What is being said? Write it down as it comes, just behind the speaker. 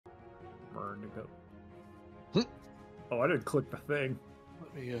burn to go. Oh, I didn't click the thing.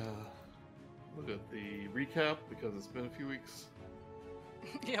 Let me look at the recap because it's been a few weeks.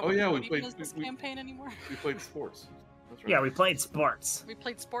 Yeah, Oh yeah, we played this campaign anymore. We played sports. That's right. Yeah, we played sports. We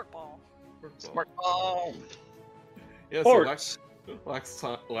played sport ball. Smart ball. Yeah, Sports.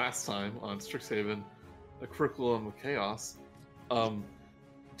 So last time on Strixhaven, a curriculum of chaos,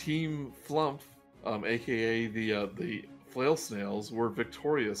 Team Flump, aka the Flail Snails, were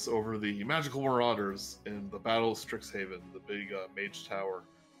victorious over the Magical Marauders in the Battle of Strixhaven, the big Mage Tower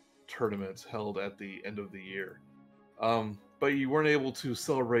tournament held at the end of the year. But you weren't able to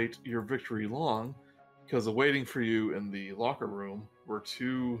celebrate your victory long, because awaiting for you in the locker room were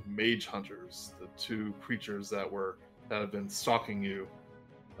two mage hunters, the two creatures that have been stalking you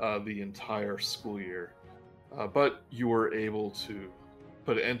the entire school year. But you were able to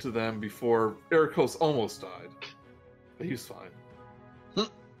put an end to them before Ericos almost died. But he was fine.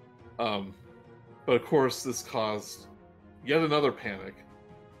 But of course, this caused yet another panic,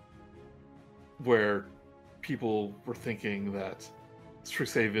 where people were thinking that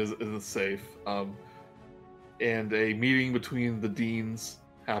Strixhaven isn't safe. And a meeting between the deans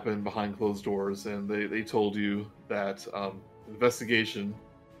happened behind closed doors, and they told you that investigation,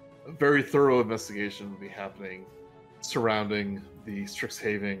 a very thorough investigation, will be happening surrounding the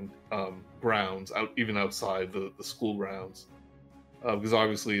Strixhaven grounds, even outside the school grounds, because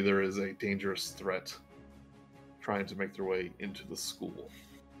obviously there is a dangerous threat trying to make their way into the school.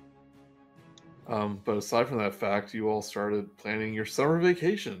 But aside from that fact, you all started planning your summer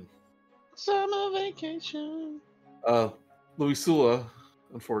vacation. Summer vacation. Luisula,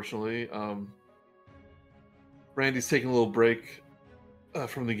 unfortunately, Randy's taking a little break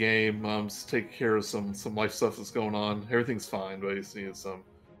from the game to take care of some life stuff that's going on. Everything's fine, but he's needed some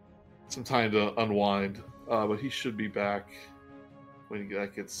time to unwind. But he should be back when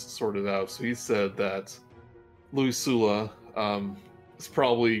that gets sorted out. So he said that Luisula is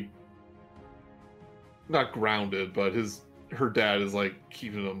probably not grounded, but her dad is like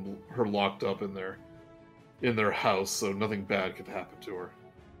keeping her locked up in their house, so nothing bad could happen to her.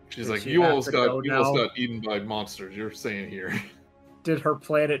 She's like, you almost got eaten by monsters. You're staying here. Did her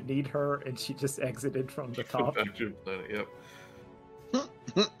planet need her, and she just exited from the top? Back to your planet, yep.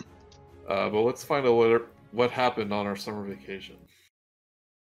 But let's find out what happened on our summer vacation.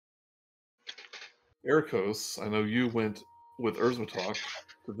 Ericos, I know you went with Urzmatok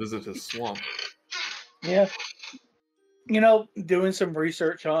to visit his swamp. Yeah. Doing some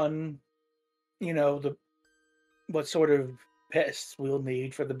research on, what sort of pests we'll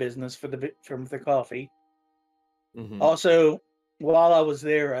need for the business from the coffee. Mm-hmm. Also, while I was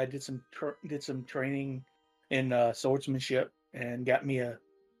there, I did some training in swordsmanship and got me a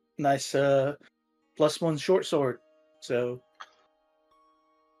nice +1 short sword. So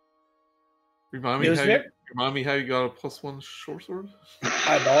remind me how you got a +1 short sword?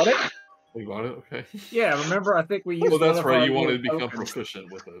 I bought it. We bought it, okay. Yeah, remember, I think we used. Well, that's right. You wanted to become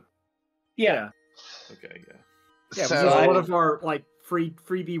proficient with it. Yeah. Okay, yeah. Yeah, so, this is one of our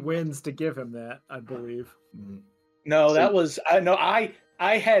freebie wins to give him that, I believe. Mm-hmm. No, that was I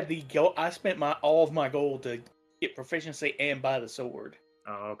had the gold. I spent all of my gold to get proficiency and buy the sword.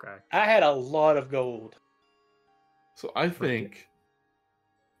 Oh, okay. I had a lot of gold. So I think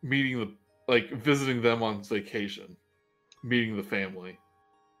visiting them on vacation, meeting the family.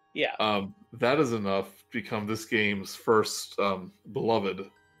 Yeah. That is enough to become this game's first beloved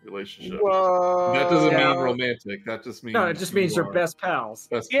relationship. Whoa. That doesn't mean romantic. That just means it just means you're best pals.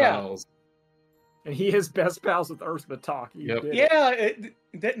 Best pals. And he is best pals with Urzmatok. Yep. It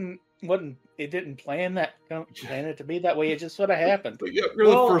didn't plan it to be that way. It just sort of happened. But yeah,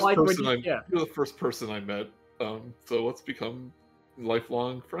 you're the first person I met. So let's become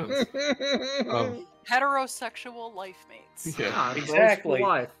lifelong friends. Heterosexual life mates. Yeah, exactly.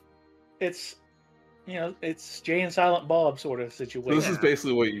 Life. It's Jay and Silent Bob sort of situation. So this is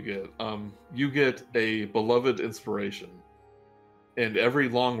basically what you get. You get a beloved inspiration. And every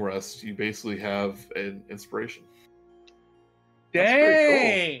long rest, you basically have an inspiration.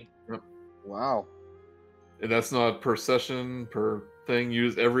 Dang! Cool. Yep. Wow. And that's not per session, per thing. You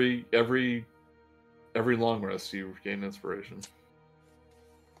use every long rest, you gain inspiration.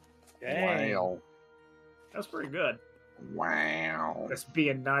 Dang. Wow. That's pretty good. Wow. That's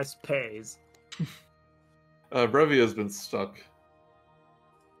being nice pays. Brevia's been stuck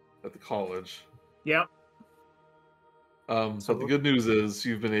at the college. Yep. But the good news is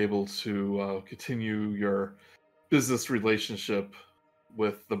you've been able to continue your business relationship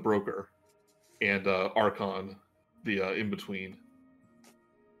with the broker and Archon, the in-between.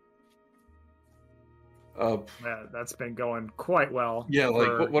 Yeah, that's been going quite well. Yeah, like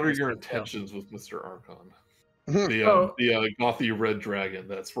for what are Mr. your Phil. intentions with Mr. Archon? Oh. The gothy red dragon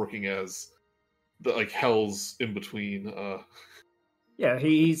that's working as the like Hell's in between. Yeah,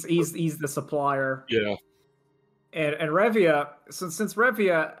 he's the supplier. Yeah, And Revia, since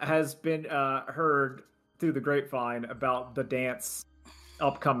Revia has been heard through the grapevine about the dance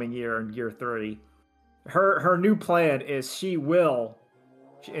upcoming year in year 3, her new plan is she will,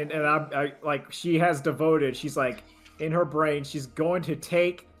 and I like she has devoted. She's like in her brain, she's going to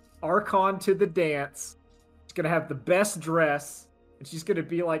take Archon to the dance. She's gonna have the best dress, and she's gonna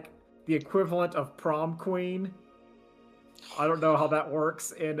be like the equivalent of prom queen. I don't know how that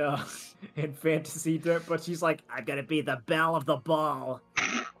works in fantasy, but she's like, I'm gonna be the belle of the ball,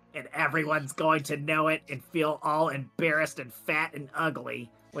 and everyone's going to know it and feel all embarrassed and fat and ugly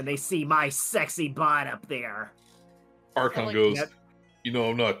when they see my sexy bod up there. Archon like goes. that. You know,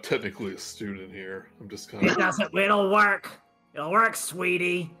 I'm not technically a student here. I'm just kind It of. doesn't. It'll work. It'll work,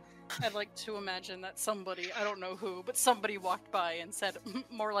 sweetie. I'd like to imagine that somebody, I don't know who, but somebody walked by and said,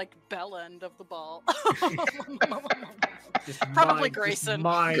 more like bell end of the ball. Just Probably mind, Grayson.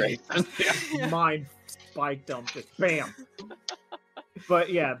 Grayson. Mind spiked them. Just bam.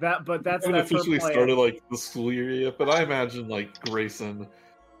 But yeah, that's I haven't that's her officially plan. started like the school year yet, but I imagine like Grayson,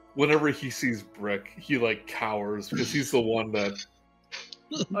 whenever he sees Brick, he like cowers because he's the one that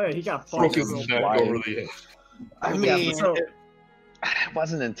Oh yeah, he got broke fucked. his real neck Why? over the. I Yeah, mean, so- it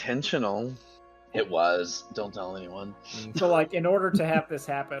wasn't intentional. It was. Don't tell anyone. So, like, in order to have this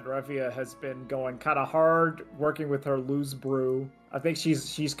happen, Revia has been going kind of hard, working with her loose brew. I think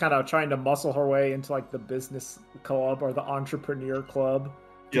she's kind of trying to muscle her way into like the business club or the entrepreneur club.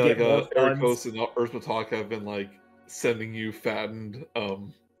 to Yeah, get more like Ericos funds. and Earthmatalk have been like sending you fattened, Oh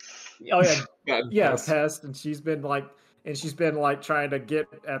yeah, fattened yeah, pests. pest, and she's been like trying to get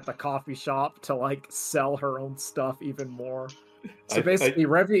at the coffee shop to like sell her own stuff even more. So basically,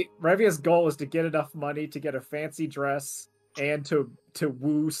 Revia's goal is to get enough money to get a fancy dress and to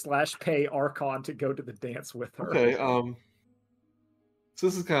woo/pay Archon to go to the dance with her. Okay, so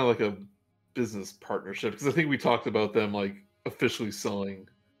this is kind of like a business partnership because I think we talked about them like officially selling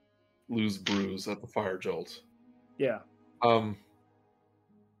Lou's Brews at the Fire Jolt. Yeah,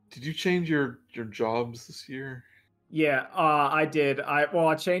 Did you change your jobs this year? yeah. I did.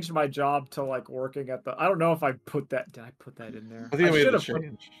 I changed my job to like working at the. I don't know if I put that. Did I put that in there? I think I made should the have put-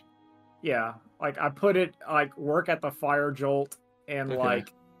 change. Yeah, like I put it like work at the Fire Jolt and Okay.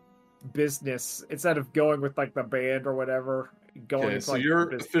 like business instead of going with like the band or whatever. Going Okay, into, so like, the you're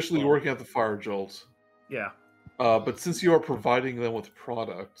business officially club. working at the Fire Jolt, Yeah. but since you are providing them with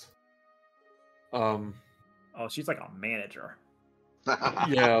product, Oh, she's like a manager.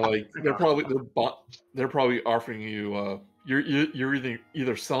 yeah, like they're probably offering you. You're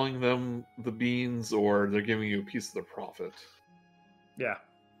either selling them the beans or they're giving you a piece of the profit. Yeah.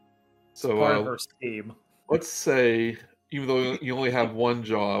 So Part of her scheme. let's say even though you only have one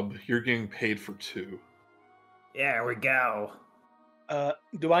job, you're getting paid for 2. Yeah, there we go.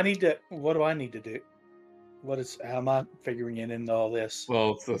 Do I need to? What do I need to do? How am I figuring it into all this?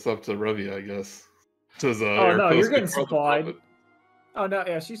 Well, it's up to Revia, I guess. Says, Oh no, you're Airco's getting good for the supplied. profit. Oh no,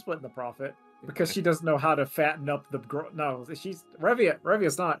 yeah, she's splitting the profit because she doesn't know how to fatten up the. No, she's Revia.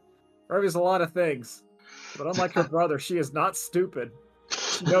 Revia's not. Revia's a lot of things, but unlike her brother, she is not stupid.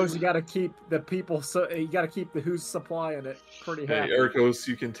 She knows you got to keep the people. So you got to keep the who's supplying it pretty Hey, happy. Aircos,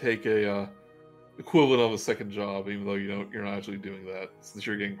 you can take a equivalent of a second job, even though you're not actually doing that, since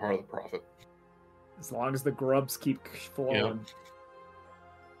you're getting part of the profit. As long as the grubs keep flowing.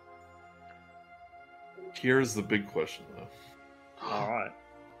 Here's the big question, though. All right.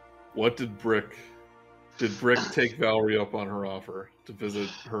 What did Brick take Valerie up on her offer to visit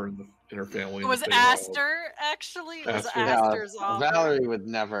her in her family? It in was the Feywild? Aster, actually. It was Aster. Aster's offer. Valerie would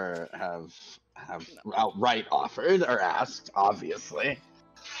never have outright offered or asked, obviously.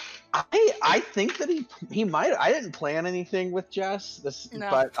 I think that he might. I didn't plan anything with Jess, No.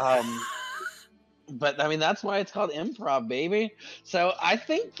 but I mean that's why it's called improv, baby. So I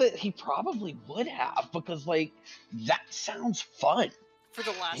think that he probably would have because like that sounds fun. For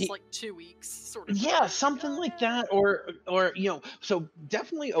the last, like, 2 weeks, sort of. Yeah, something like that, or so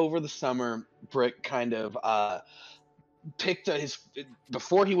definitely over the summer, Brick kind of picked his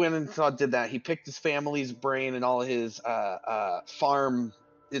before he went and did that. He picked his family's brain and all his farm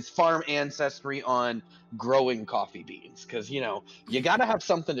ancestry on growing coffee beans because you got to have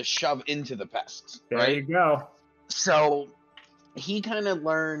something to shove into the pests, There right? you go. So he kind of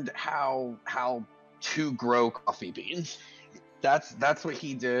learned how to grow coffee beans. That's what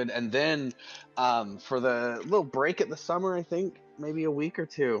he did, and then for the little break at the summer, I think maybe a week or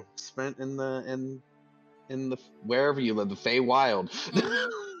two spent in in the wherever you live, the Feywild.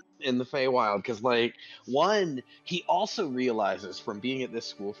 In the Feywild, because like one, he also realizes from being at this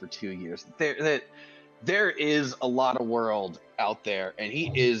school for 2 years that there is a lot of world out there, and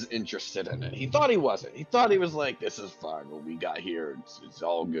he is interested in it. He thought he wasn't. He thought he was like, this is fine, what we got here, it's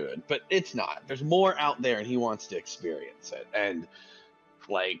all good. But it's not. There's more out there, and he wants to experience it. And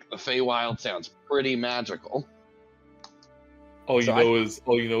like the Feywild sounds pretty magical. All you know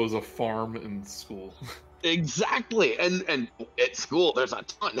is a farm and school. Exactly, and at school there's a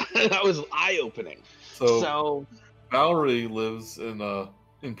ton. That was eye-opening. So Valerie lives in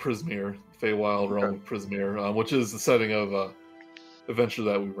Prismeer, Feywild realm of Prismeer, which is the setting of adventure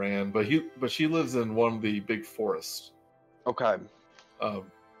that we ran. But she lives in one of the big forests. Okay.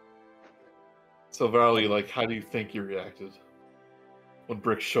 So Valerie, like, how do you think you reacted when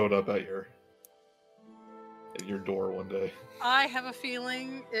Brick showed up at your door one day? I have a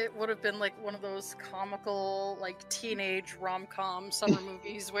feeling it would have been like one of those comical, like teenage rom-com summer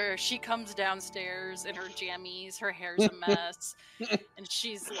movies where she comes downstairs in her jammies, her hair's a mess, and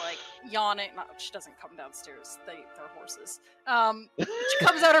she's like yawning. No, she doesn't come downstairs; they're horses. She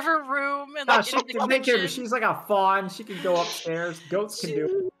comes out of her room and like she's like a fawn. She can go upstairs. Goats can do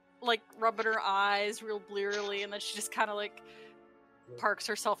it. Like rubbing her eyes real blearily, and then she just kind of like parks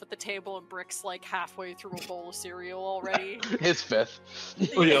herself at the table, and Brick's like halfway through a bowl of cereal already. His fifth.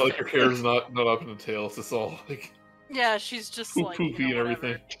 Oh yeah, like her hair's not up in the tail. It's just all like she's just poopy like and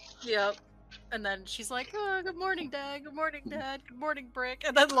everything. Yep. And then she's like, "Oh, good morning, Dad. Good morning, Dad. Good morning, Brick."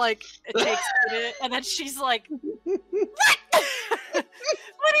 And then like it takes a minute, and then she's like, "What?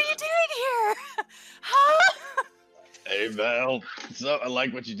 What are you doing here? Huh?" Hey Val, so I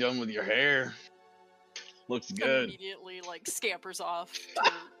like what you done with your hair. Looks good. Immediately like scampers off.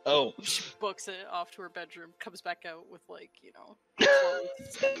 She books it off to her bedroom. Comes back out with like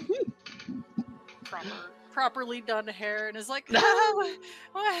properly done hair, and is like, "Oh,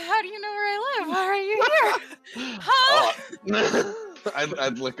 how do you know where I live? Why are you here?" Huh?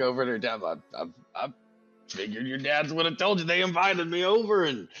 I'd look over at her dad. I figured your dads would have told you. They invited me over,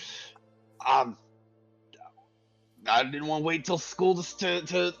 and I didn't want to wait till school to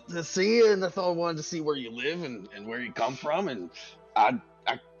see you, and I thought I wanted to see where you live and where you come from, and I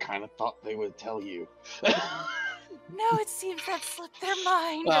kind of thought they would tell you. No, it seems that slipped their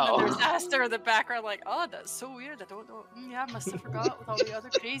mind. And then there's Aster in the background like, "Oh, that's so weird. I don't know. Yeah, I must have forgot with all the other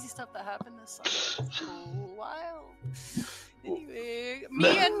crazy stuff that happened this summer. It's so wild." Anyway,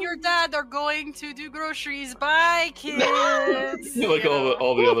 me and your dad are going to do groceries. Bye, kids. Like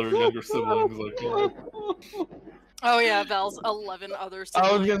all the other younger siblings, like. Oh yeah, Val's 11 other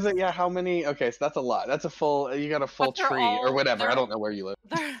siblings. I was gonna say, yeah, how many? Okay, so that's a lot. That's you got a full tree or whatever. I don't know where you live.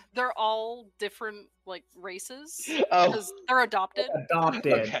 They're all different like races Oh, because they're adopted.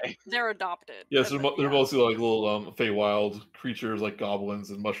 okay. They're adopted. Yes, they're mostly like little Feywild creatures like goblins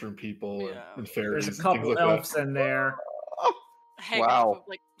and mushroom people and fairies. There's a couple like elves in there. Hanging off of,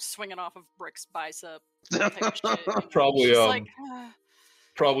 like swinging off of Brick's bicep. Type of shit. Probably like,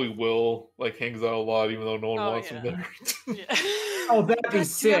 probably Will like hangs out a lot, even though no one wants him there. Yeah. Oh, that'd be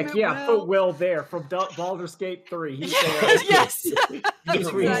sick. Yeah, put Will there from Baldur's Gate 3. He's there. Yes. He's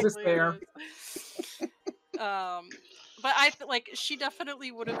just there. But I like she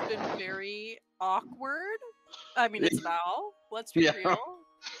definitely would have been very awkward. I mean, it's Val. Let's be real.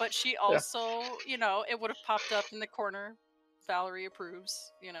 But she also, it would have popped up in the corner. Valerie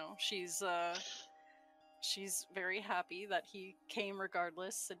approves. She's very happy that he came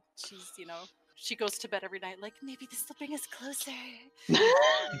regardless, and she's, she goes to bed every night like, maybe this will bring us closer.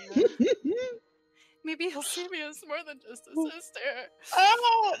 Maybe he'll see me as more than just a sister.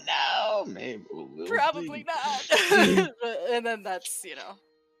 Oh no, maybe we'll probably not. And then that's,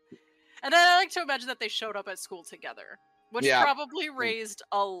 and then I like to imagine that they showed up at school together, which probably raised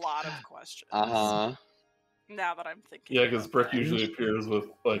a lot of questions. Now that I'm thinking, because Brick usually appears with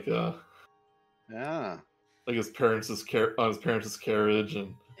like like his parents' carriage,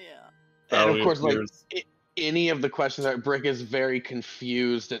 and and of course, like any of the questions that Brick is very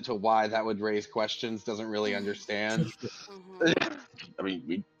confused as to why that would raise questions, doesn't really understand. I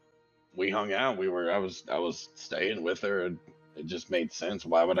mean, we hung out. I was staying with her, and it just made sense.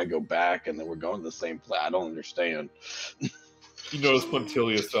 Why would I go back? And then we're going to the same place. I don't understand. You notice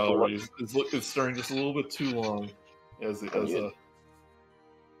Punctilious Valerie is starting just a little bit too long as it's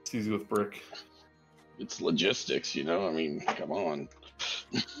easy with Brick. It's logistics, I mean, come on.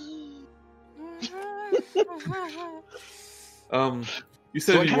 You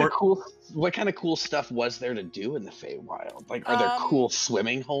said what kind of cool stuff was there to do in the Feywild? Like, are there cool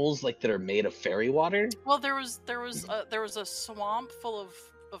swimming holes like that are made of fairy water? Well, there was a swamp full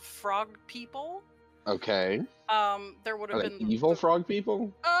of frog people. Okay. There would Are have they been evil frog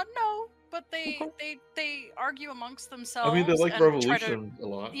people? No, but they argue amongst themselves. I mean, they like and try to, revolution a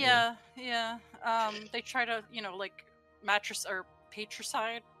lot. yeah. They try to, like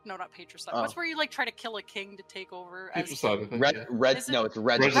patricide. No, not patricide. Oh. What's where you like try to kill a king to take over? As Patricide, I think, yeah. Is it? No, it's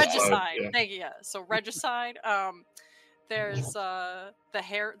regicide. Regicide. yeah. Thank you. Yeah. So regicide. There's the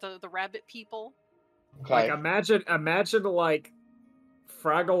rabbit people. Okay. Like imagine like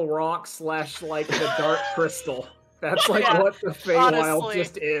Fraggle Rock / like the Dark Crystal. That's like Yeah, what the Feywild honestly.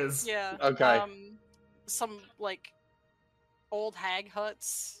 just is. Yeah. Okay. Some like old hag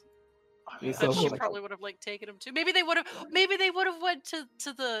huts Yeah, that sounds she like- probably would have like taken him to. Maybe they would have went to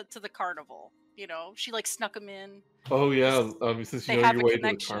the carnival. You know, she like snuck him in. Oh yeah, since They you know have your a way to the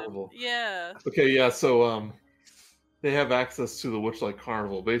connection. carnival. Yeah. Okay, yeah, so they have access to the Witchlight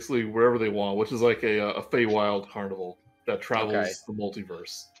Carnival, basically wherever they want, which is like a Feywild carnival that travels Okay. the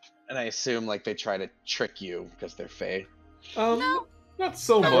multiverse. And I assume like they try to trick you because they're fey. No. Not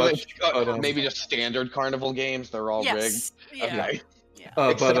so Or, much. like, but, maybe just standard carnival games. They're all Yes. rigged. Yeah. Okay.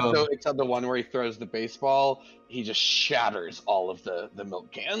 Yeah. Except the one where he throws the baseball, he just shatters all of the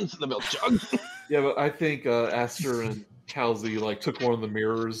milk cans, the milk jugs. yeah, but I think Aster and Halsey like took one of the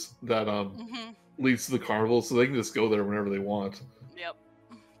mirrors that Mhm. leads to the carnival, so they can just go there whenever they want. Yep.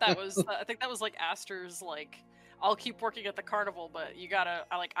 That was I think that was like Aster's like I'll keep working at the carnival, but you gotta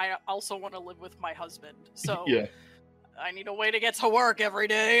I also want to live with my husband, so Yeah, I need a way to get to work every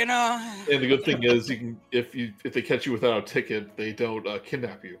day, you know. and the good thing is you can if they catch you without a ticket, they don't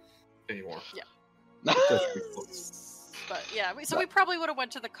kidnap you anymore. Yeah. That's pretty cool. But yeah, so we probably would have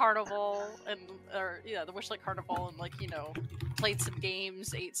went to the carnival the Wishlight Carnival and like played some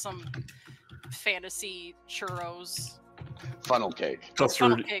games, ate some fantasy churros, Funnel cake. funnel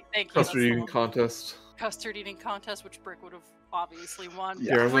Custard cake. Thank you. that's custard the eating one. contest. Custard eating contest, which Brick would have obviously won.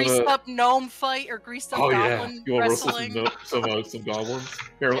 Yeah, I'm Greased gonna- up gnome fight or greased up Oh yeah, goblin you want to wrestle wrestling. some goblins?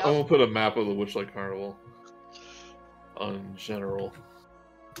 Here, Yep. I'm gonna put a map of the Witchlight Carnival on general.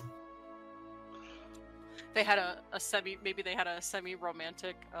 They had a semi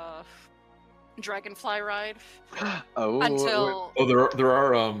romantic dragonfly ride Oh, until Oh, there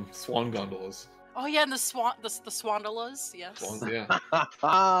are swan gondolas. oh yeah, and the swandalas, yes. Swans,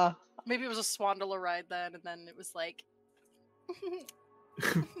 yeah. Maybe it was a swandalar ride then, and then it was like,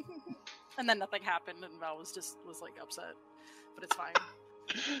 and then nothing happened, and Val was like upset, but it's fine.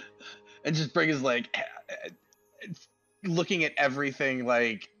 and just Brig is like looking at everything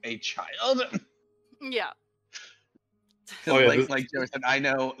like a child. Yeah. Oh, yeah, like Joe said, I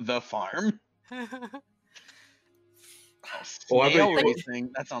know the farm. Oh, I bet Snail you-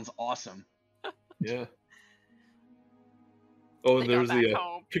 racing. That sounds awesome. Yeah. Oh, and They got there's back the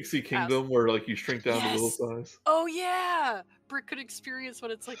home. Pixie Kingdom where like you shrink down to little Yes. size. Oh yeah, Brick could experience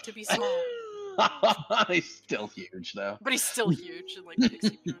what it's like to be small, He's still huge though. but he's still huge in like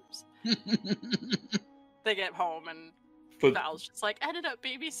pixie groups. They get home and But, Val's just like ended up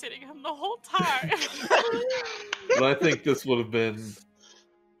babysitting him the whole time. but I think this would have been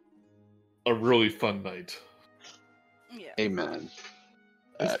a really fun night. Yeah. Amen.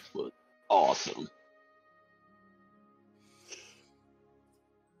 That was awesome.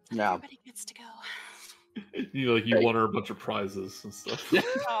 Now, Everybody gets to go. You won her a bunch of prizes and stuff.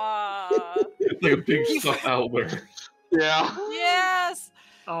 Aw. It's like a big stuffed owlbear. yeah. Yes.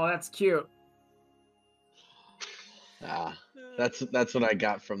 Oh, that's cute. That's what I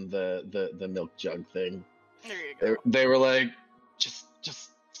got from the milk jug thing. There you go. They were like, just Just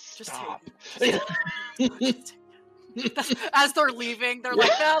stop. take it. As they're leaving, they're like,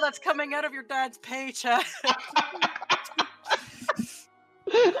 "No, that's coming out of your dad's paycheck."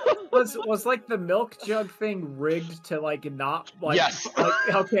 Was like the milk jug thing rigged to like not like Yes.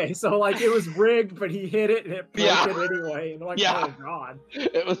 like, okay, so like it was rigged, but he hit it and it broke Yeah. it anyway, and like Yeah. oh god.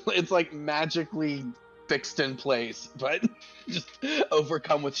 It's like magically fixed in place, but just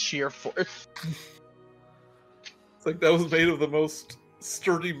overcome with sheer force. It's like that was made of the most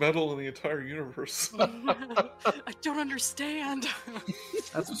sturdy metal in the entire universe. I don't understand.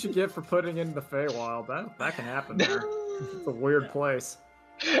 That's what you get for putting in the Feywild. That can happen there. It's a weird place.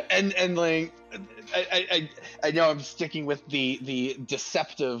 And like I know I'm sticking with the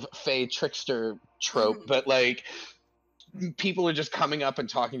deceptive Fey trickster trope, but like people are just coming up and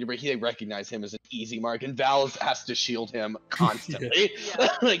talking to Ricky. They recognize him as an easy mark, and Val has to shield him constantly. Yeah.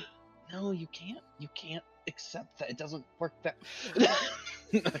 Like, no, you can't accept that. It doesn't work that.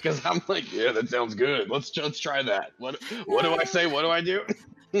 Because I'm like, yeah, that sounds good. Let's try that. What do I say? What do I do?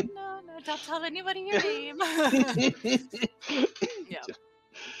 No, don't tell anybody your name. Yeah.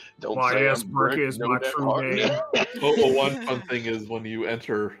 Don't Why, say yes, I'm Brick Brick, is no my damn true heart. name. One fun thing is when you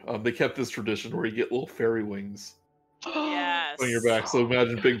enter, they kept this tradition where you get little fairy wings Yes. on your back. So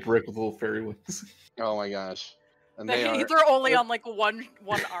imagine Big Brick with little fairy wings. Oh my gosh. And They're only on like one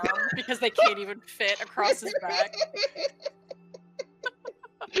arm because they can't even fit across his back.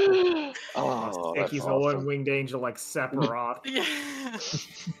 Oh, that's He's a awesome. one-winged angel like Sephiroth Yeah.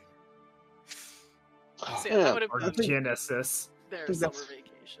 Oh, So, yeah, that would have or been Genesis. their think summer that's- vacation.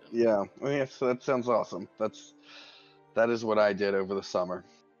 Yeah, I mean, so that sounds awesome. That is what I did over the summer.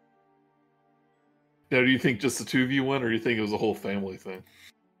 Now, do you think just the two of you went, or do you think it was a whole family thing?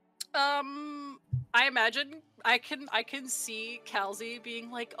 I imagine I can see Calzy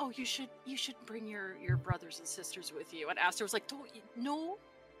being like, "Oh, you should bring your brothers and sisters with you," and Aster was like, "No,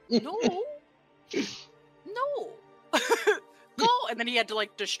 no, no, go!" And then he had to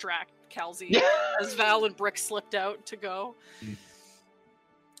like distract Calzy as Val and Brick slipped out to go.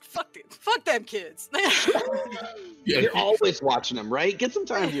 Fuck them kids. Yeah, You're always watching them, right? Get some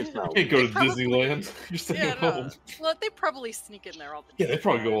time to yourself. You can't go to They probably- Disneyland. You're staying at home. Well, they probably sneak in there all the Yeah, time. they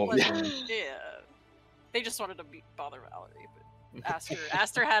probably go all the but- time. Yeah, they just wanted to bother Valerie, but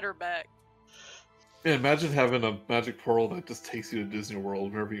Aster had her back. Yeah, imagine having a magic portal that just takes you to Disney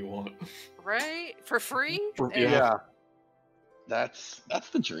World whenever you want. Right? For free? Yeah. Yeah. That's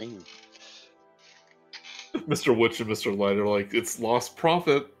the dream. Mr. Witch and Mr. Light are like, it's lost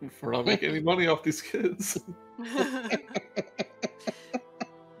profit. We're not making any money off these kids.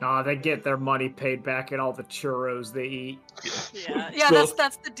 Nah, they get their money paid back in all the churros they eat. Yeah, So-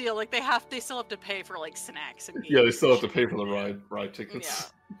 that's the deal. Like they still have to pay for like snacks and Yeah, they games still and have to pay shit. for the ride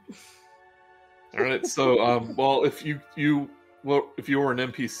tickets. Yeah. All right, so well, if you were an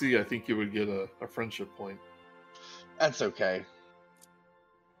NPC, I think you would get a friendship point. That's okay.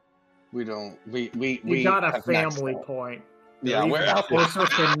 We don't. We You got a have maxed family out. point. Yeah, You're we're even out. closer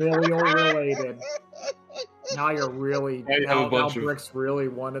familial related. Now you're really Now you have a now bunch of- Brick's really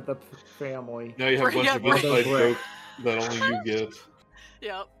one of the family. Now you have a bunch of Brick. inside Brick. jokes that only you get.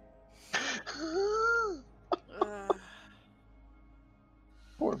 Yep.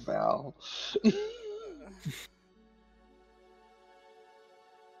 Poor Val.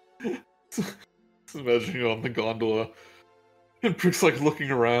 Just imagine you on the gondola, and Brick's like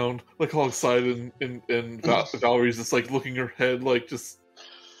looking around, like all excited, and Valerie's just like looking her head, like just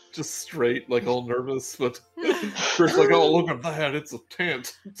straight, like all nervous. But Brick's like, "Oh, look at that! It's a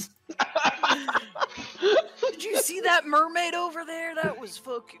tent." Did you see that mermaid over there? That was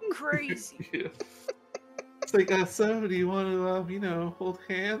fucking crazy. Yeah. It's like, so do you want to, hold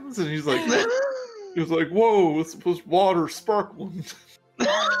hands? And he's like, "Whoa, it's water sparkling."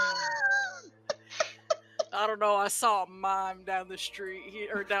 I don't know. I saw a mime down the street,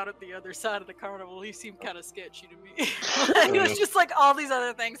 or down at the other side of the carnival. He seemed kind of sketchy to me. It was just like all these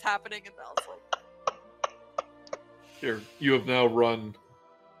other things happening, and I was like, Here, you have now run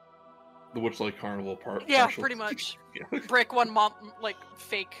the Witchlight Carnival part. yeah, partial. pretty much. Yeah. Brick one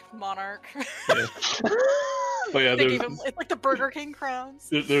fake monarch. But yeah, They there's gave him it's like the Burger King crowns.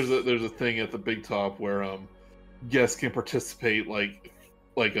 there's a thing at the big top where guests can participate, like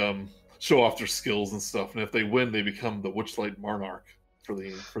show off their skills and stuff, and if they win, they become the Witchlight Monarch for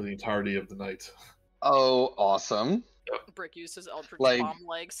the entirety of the night. Oh, awesome! Brick used his Eldritch Like- Bomb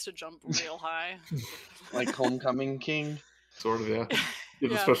legs to jump real high. Like Homecoming King. Sort of, yeah. You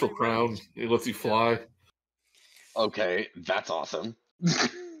have Yeah, a special pretty crown. much. It lets you fly. Okay, that's awesome.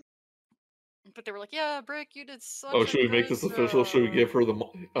 But they were like, "Yeah, Brick, you did such." Oh, a should we make good this official? Should we job." give her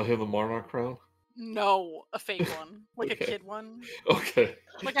him the Monarch crown? No, a fake one, like Okay. a kid one. Okay.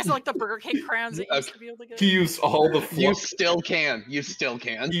 Like I said, like the Burger King crowns that you used to be able to get. He used all the You flight. still can. You still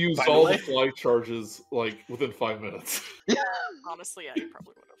can. He used by the all way. the flight charges like within 5 minutes. Honestly, yeah, you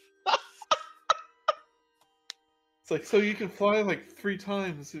probably would have. It's like, so you can fly like 3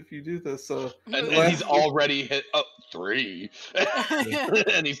 times if you do this. And he's already hit 3.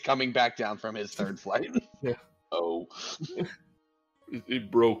 And he's coming back down from his third flight. Yeah. Oh.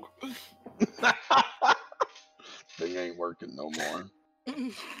 It broke. Thing ain't working no more.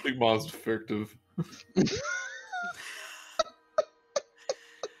 Big Ma's defective.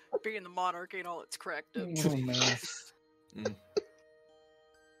 Being the monarch ain't all it's cracked up. Oh man.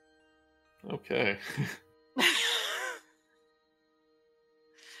 Okay.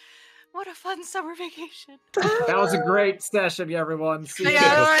 What a fun summer vacation. That was a great session, everyone. See you Yeah,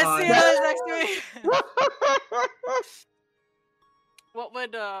 next I time. see you guys next week. What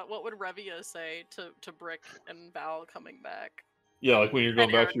would Revia say to Brick and Val coming back? Yeah, like when you're going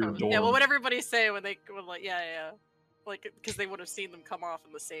And back to Eric your goes, dorm. Yeah, what would everybody say when they were like, yeah, like because they would have seen them come off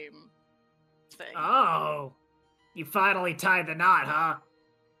in the same thing. Oh, you finally tied the knot, huh?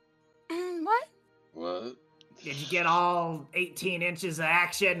 What? What? Did you get all 18 inches of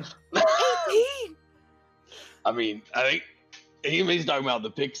action? 18! I mean, I think he's talking about the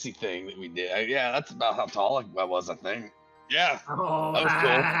pixie thing that we did. Yeah, that's about how tall I was, I think. Yeah. Oh, That was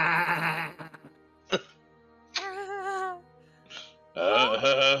cool.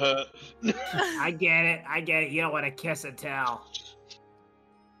 I get it. You don't want to kiss and tell.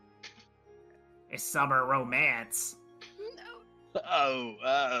 It's summer romance. No. Oh,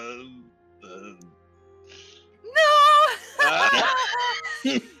 No!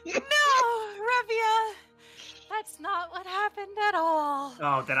 No, Revia! That's not what happened at all.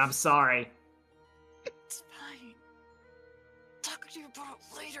 Oh, then I'm sorry. It's fine. Talk to you about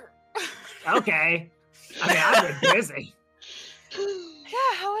it later. Okay. I mean, I've been busy.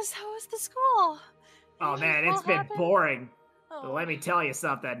 Yeah, how was the school? Oh man, Anything it's been happen? boring. Oh. But let me tell you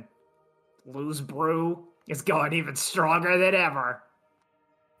something. Lou's brew is going even stronger than ever.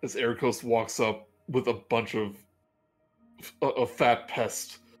 As Ericos walks up with a bunch of a fat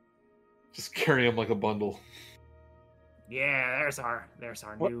pest, just carrying him like a bundle. Yeah, there's our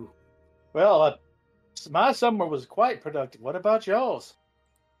What? new. Well, my summer was quite productive. What about y'all's?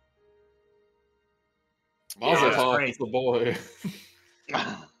 Mazel that's tov, great. it's the boy.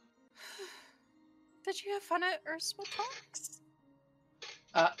 Did you have fun at Ursula Talks?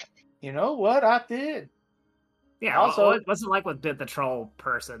 You know what? I did. Yeah. Also- what's it like with the troll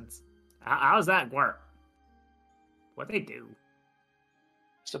persons? How's that work? What they do?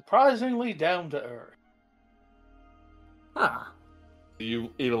 Surprisingly down to earth. Huh.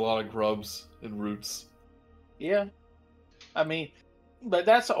 You ate a lot of grubs and roots. Yeah. I mean, but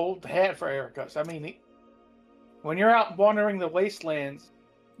that's an old hat for Ericus. I mean, when you're out wandering the wastelands,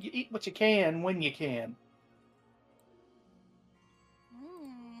 you eat what you can when you can.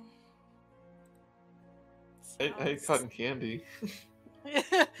 I ate cotton candy.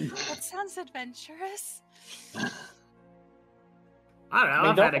 That sounds adventurous. I don't know. I mean,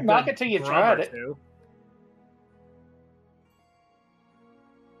 I've had don't a knock good it till you grub tried or it. two.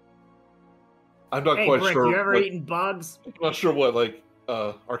 I'm not Hey, quite Brick, sure. you ever what, eaten bugs? I'm not sure what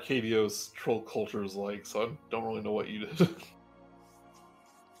Arcadio's troll culture is like, so I don't really know what you did.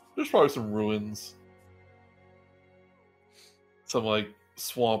 There's probably some ruins, some like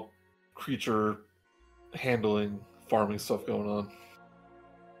swamp creature handling, farming stuff going on.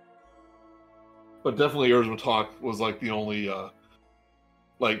 But definitely Erzmatok was like the only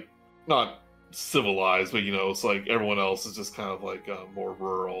like not civilized, but it's like everyone else is just kind of like more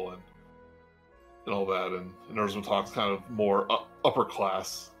rural and all that, and Erzmatok's kind of more upper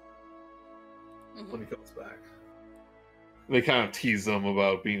class when he comes back. They kind of tease him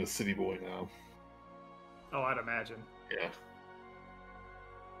about being a city boy now. Oh, I'd imagine. Yeah.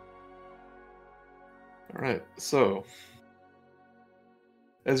 Alright, so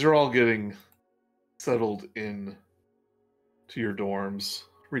as you're all getting settled in to your dorms,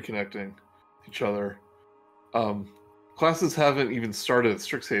 reconnecting with each other, classes haven't even started at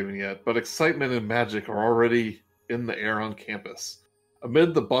Strixhaven yet, but excitement and magic are already in the air on campus.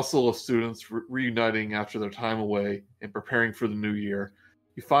 Amid the bustle of students reuniting after their time away and preparing for the new year,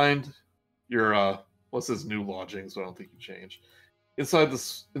 you find your what's his new lodgings, but I don't think you change. Inside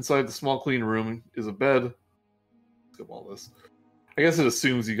the small clean room is a bed. Skip all this. I guess it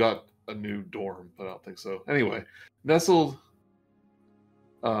assumes you got a new dorm, but I don't think so. Anyway, nestled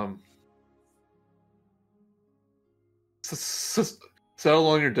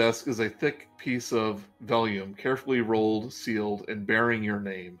settled on your desk is a thick piece of vellum, carefully rolled, sealed, and bearing your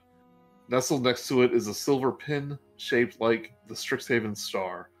name. Nestled next to it is a silver pin shaped like the Strixhaven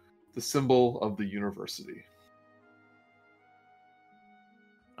star, the symbol of the university.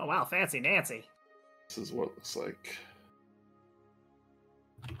 Oh wow, fancy Nancy. This is what it looks like.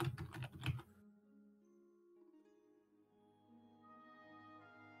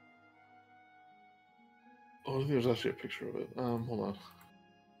 Oh, there's actually a picture of it. Hold on.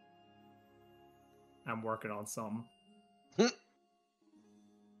 I'm working on something.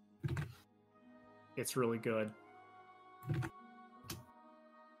 It's really good.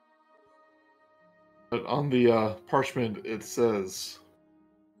 But on the parchment, it says,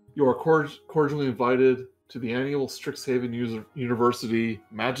 "You are cordially invited to the annual Strixhaven University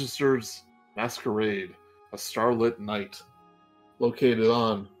Magister's Masquerade, a starlit night, located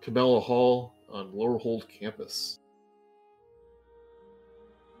on Camella Hall on Lower Hold campus.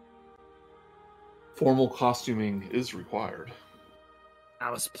 Formal costuming is required." I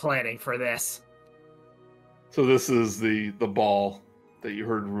was planning for this. So this is the ball that you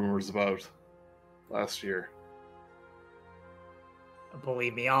heard rumors about last year.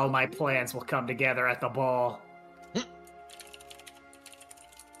 Believe me, all my plans will come together at the ball.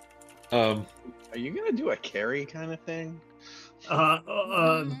 Um, Are you gonna do a carry kind of thing?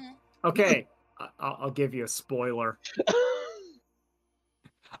 Okay, I'll give you a spoiler.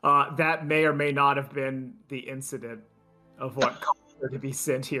 That may or may not have been the incident of what caused her to be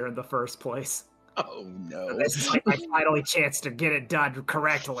sent here in the first place. Oh no! This is like my final chance to get it done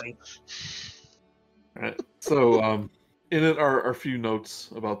correctly. all right. So, in it are a few notes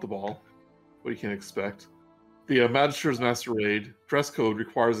about the ball, what you can expect. The Magister's Masquerade dress code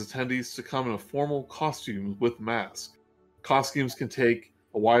requires attendees to come in a formal costume with mask. Costumes can take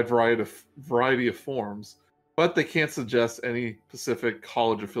a wide variety of forms, but they can't suggest any specific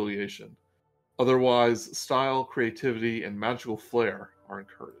college affiliation. Otherwise, style, creativity, and magical flair are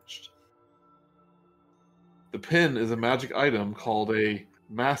encouraged. The pin is a magic item called a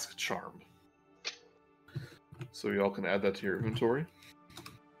mask charm. So y'all can add that to your inventory.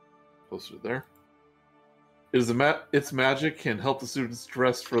 Posted it there. Its magic can help the students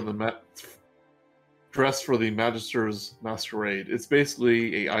dress for the Magister's Masquerade. It's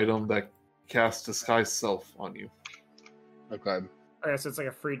basically a item that casts disguise self on you. Okay. Okay, so it's like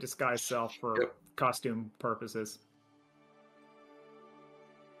a free disguise self for costume purposes.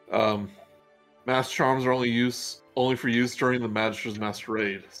 Mask charms are only for use during the Magister's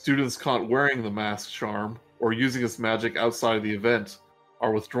Masquerade. Students caught wearing the mask charm or using its magic outside of the event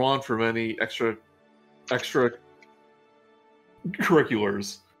are withdrawn from any extra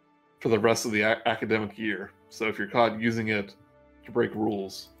curriculars for the rest of the academic year. So if you're caught using it to break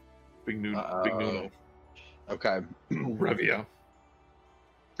rules, big no-no. Okay. Revia.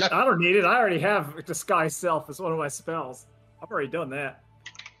 I don't need it. I already have disguise self as one of my spells. I've already done that.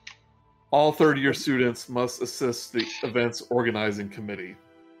 All third-year students must assist the event's organizing committee.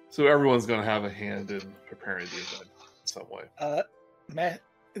 So everyone's going to have a hand in preparing the event in some way. Matt,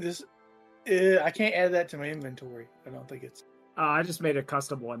 I can't add that to my inventory. I don't think it's. I just made a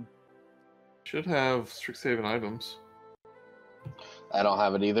custom one. Should have Strixhaven items. I don't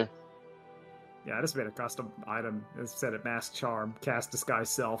have it either. Yeah, I just made a custom item. It said it mask charm, cast disguise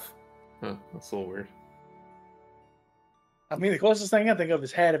self. Huh, that's a little weird. I mean, the closest thing I think of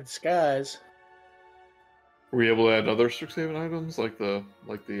is Hat of Disguise. Were you able to add other Strixhaven items like the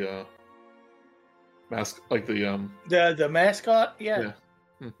mask, like the mascot? Yeah.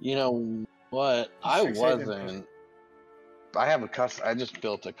 You know what? I wasn't. I have a custom. I just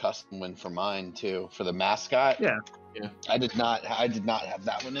built a custom one for mine too, for the mascot. Yeah. I did not have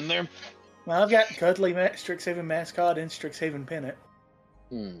that one in there. Well, I've got Cuddly Strixhaven mascot and Strixhaven pennant.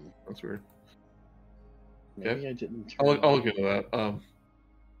 That's weird. Maybe I didn't. I'll look into that.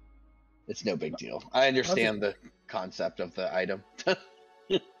 It's no big deal. I understand the concept of the item.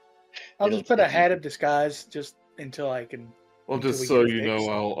 I'll just put a Hat of Disguise just until I can. Well, just so you know,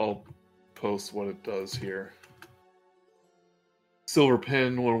 I'll post what it does here. Silver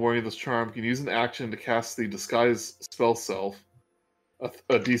Pin, when wearing this charm, can use an action to cast the disguise spell self, a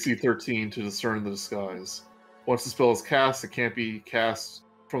DC 13 to discern the disguise. Once the spell is cast, it can't be cast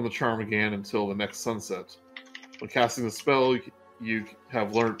from the charm again until the next sunset. When casting the spell, you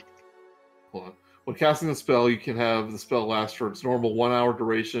have learned. Hold on. When casting the spell, you can have the spell last for its normal 1 hour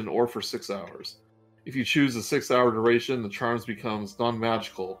duration or for 6 hours. If you choose a 6 hour duration, the charm becomes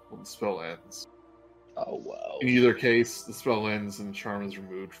non-magical when the spell ends. Oh, wow. In either case, the spell ends and the charm is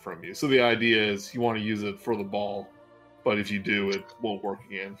removed from you. So the idea is you want to use it for the ball, but if you do, it won't work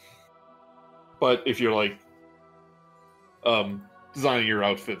again. But if you're like designing your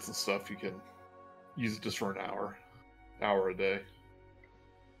outfits and stuff, you can use it just for an hour a day.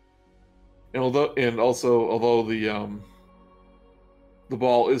 And although the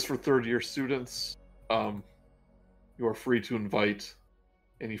ball is for third-year students, you are free to invite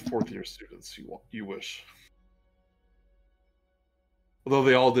any fourth-year students you wish. Although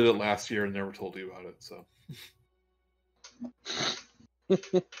they all did it last year and never told you about it, so.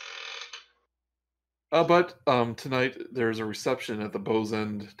 But tonight there's a reception at the Bow's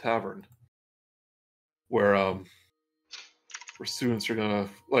End Tavern, where students are gonna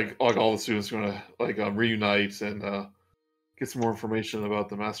like all the students are gonna reunite and get some more information about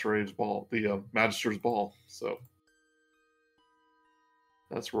the Masquerade's ball, the Magister's ball. So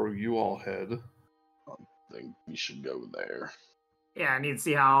that's where you all head. I think we should go there. Yeah, I need to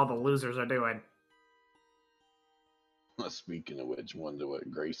see how all the losers are doing. Speaking of which, wonder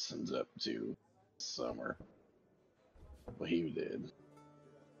what Grayson's up to this summer. What he did.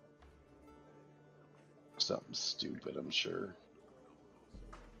 Something stupid, I'm sure.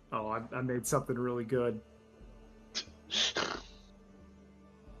 Oh, I made something really good.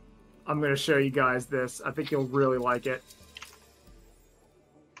 I'm going to show you guys this. I think you'll really like it.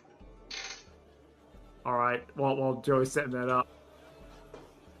 All right, while Joey's setting that up.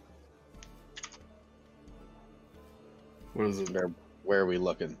 What is it? Where are we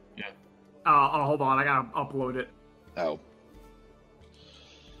looking? Yeah. Oh, hold on. I gotta upload it. Oh.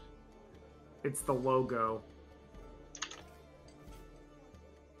 It's the logo.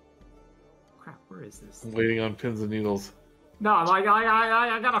 Crap, where is this? I'm waiting on pins and needles. No, I'm like,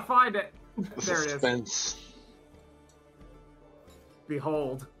 I gotta find it. There it is. Suspense.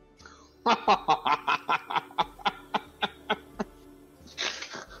 Behold.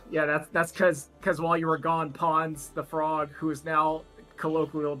 Yeah, that's because while you were gone, Pons the frog, who is now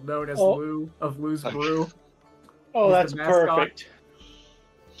colloquially known as Lou of Lou's Brew. Oh, He's that's the mascot.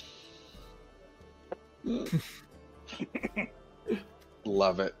 perfect.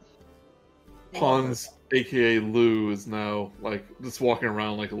 Love it. Pons, aka Lou, is now like just walking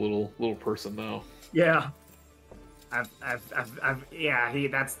around like a little person now. Yeah. That's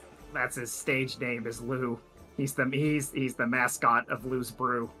his stage name is Lou. He's the mascot of Lou's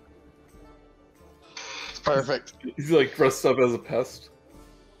Brew. It's perfect. He's like dressed up as a pest.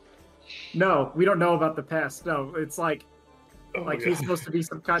 No, we don't know about the pest. No, it's like he's supposed to be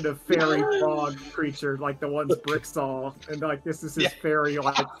some kind of fairy frog creature, like the ones Brick saw, and like this is his fairy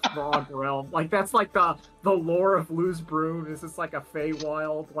like frog realm. Like that's like the lore of Lou's Brew. This is like a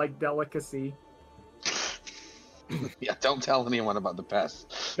Feywild like delicacy. Yeah, don't tell anyone about the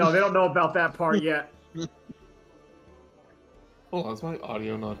pest. No, they don't know about that part yet. Hold on, is my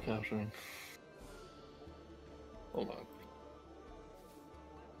audio not capturing? Hold on.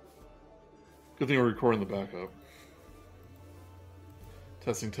 Good thing we're recording the backup.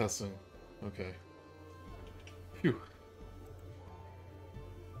 Testing. Okay. Phew.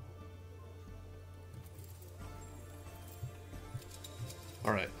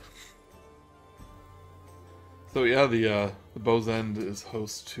 Alright. So yeah, the Bow's End is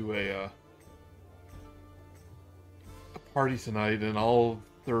host to a party tonight, and all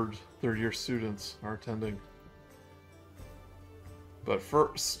third year students are attending. But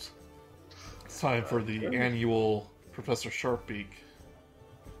first, it's time for the annual Professor Sharpbeak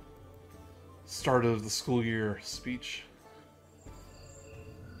start of the school year speech,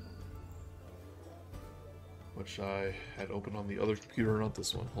 which I had open on the other computer, not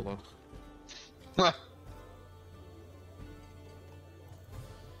this one. Hold on.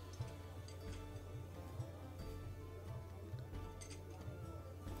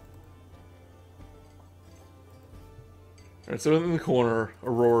 Alright, so in the corner,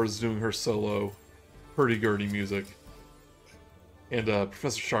 Aurora's doing her solo hurdy-gurdy music, and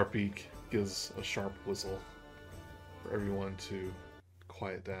Professor Sharpbeak gives a sharp whistle for everyone to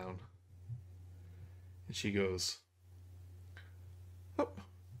quiet down. And she goes, "Oh,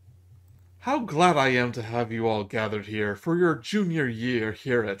 how glad I am to have you all gathered here for your junior year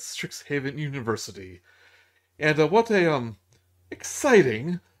here at Strixhaven University. And what a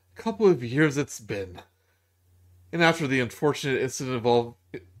exciting couple of years it's been. And after the unfortunate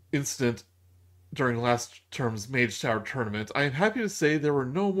incident during last term's Mage Tower tournament, I am happy to say there were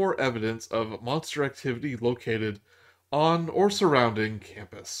no more evidence of monster activity located on or surrounding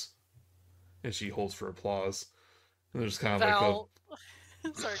campus." And she holds for applause. And there's kind of Val...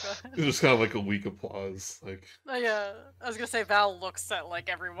 Sorry, go ahead. there's just kind of like a weak applause. Like, Yeah, I was gonna say Val looks at like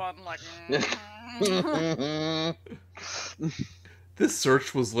everyone like. this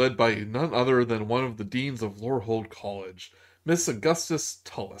search was led by none other than one of the deans of Lorehold College, Miss Augustus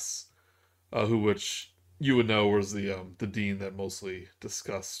Tullis, which you would know was the dean that mostly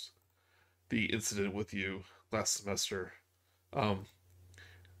discussed the incident with you last semester.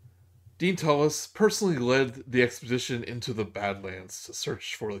 Dean Tullis personally led the expedition into the Badlands to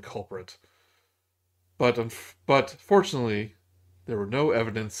search for the culprit. But fortunately, there were no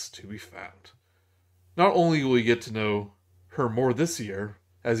evidence to be found. Not only will you get to know her more this year,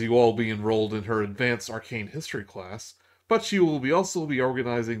 as you all be enrolled in her advanced arcane history class, but she will also be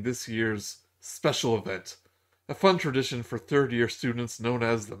organizing this year's special event, a fun tradition for third-year students known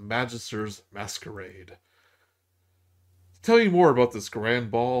as the Magister's Masquerade. To tell you more about this grand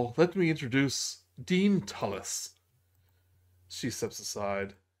ball, let me introduce Dean Tullis. She steps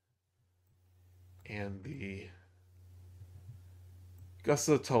aside, and the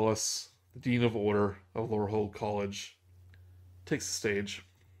Augusta Tullis, the Dean of Order of Lorehold College, takes the stage.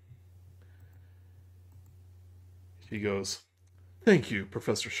 He goes, "Thank you,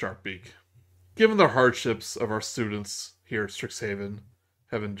 Professor Sharpbeak. Given the hardships of our students here at Strixhaven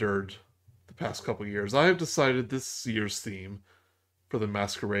have endured the past couple years, I have decided this year's theme for the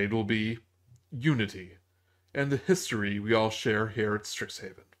masquerade will be Unity and the history we all share here at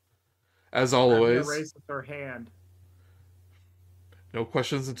Strixhaven. As always..." Raises her hand. No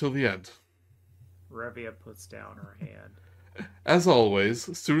questions until the end. Revia puts down her hand. As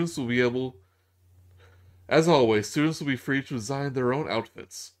always, students will be able As always, students will be free to design their own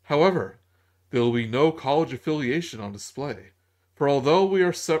outfits. However, there will be no college affiliation on display. For although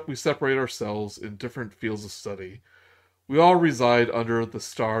we separate ourselves in different fields of study, we all reside under the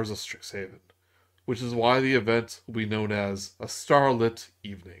stars of Strixhaven, which is why the event will be known as a starlit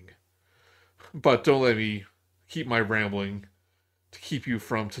evening. But don't let me keep my rambling to keep you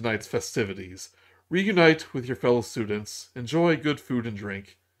from tonight's festivities. Reunite with your fellow students, enjoy good food and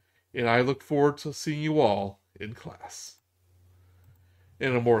drink, and I look forward to seeing you all in class.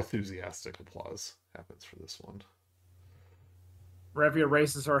 And a more enthusiastic applause happens for this one. Revia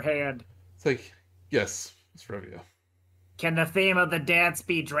raises her hand. It's like, yes, it's Revia. Can the theme of the dance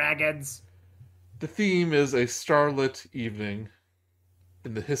be dragons? The theme is a starlit evening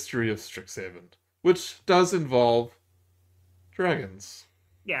in the history of Strixhaven, which does involve dragons.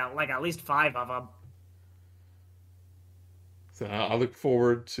 Yeah, like at least 5 of them. So I look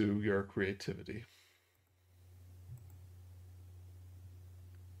forward to your creativity.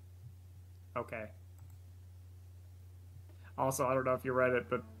 Okay. Also, I don't know if you read it,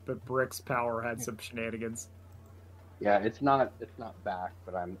 but Brick's power had some shenanigans. Yeah, it's not back,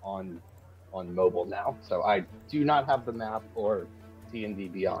 but I'm on mobile now, so I do not have the map or D&D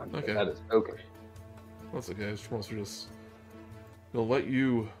Beyond. Okay. That is okay. That's okay. I just want to they'll let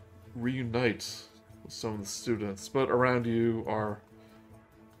you reunite with some of the students, but around you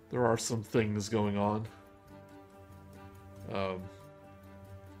there are some things going on.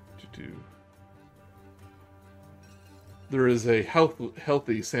 There is a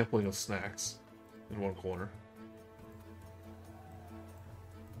healthy sampling of snacks in one corner.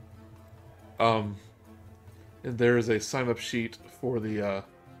 And there is a sign-up sheet for the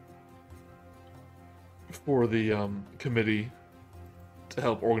committee to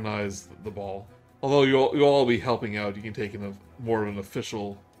help organize the ball. Although you'll all be helping out, you can take in more of an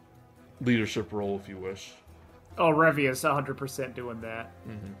official leadership role if you wish. Oh, Revia is 100% doing that.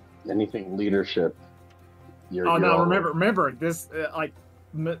 Mm-hmm. Anything leadership. Oh no! Remember this. Her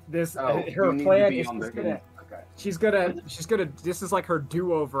plan is she's gonna. This is like her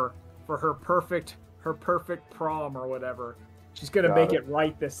do-over for her perfect prom or whatever. She's gonna make it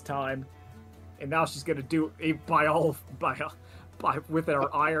right this time, and now she's gonna do it with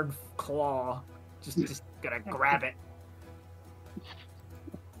her iron claw. Just gonna grab it.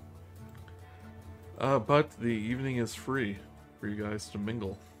 But the evening is free for you guys to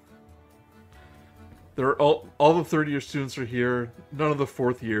mingle. All the third-year students are here. None of the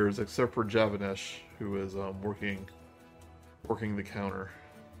fourth years, except for Javanesh, who is working the counter.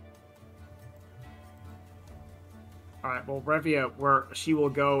 All right. Well, Revia, where she will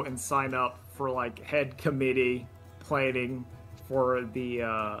go and sign up for like head committee planning for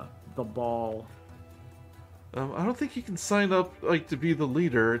the ball. I don't think you can sign up to be the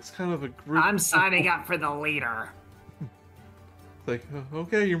leader. It's kind of a group. I'm signing up for the leader. Like,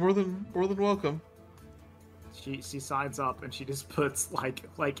 okay, you're more than welcome. She signs up and she just puts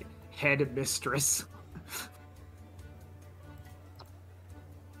like head mistress.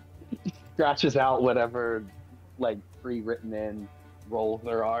 Scratches out whatever pre-written in roles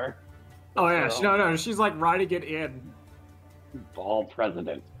there are. Oh yeah, no, she's like writing it in. Ball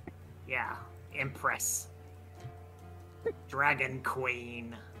president. Yeah, Empress. Dragon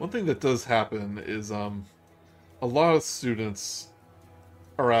Queen. One thing that does happen is a lot of students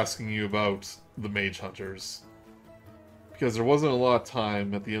are asking you about the mage hunters, because there wasn't a lot of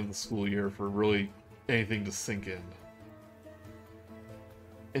time at the end of the school year for really anything to sink in,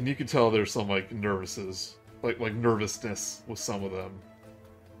 and you can tell there's some nervousness with some of them.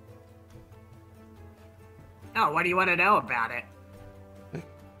 Oh, what do you want to know about it?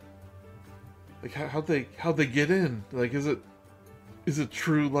 How'd they get in? Is it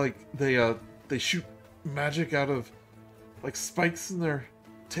true they shoot magic out of spikes in their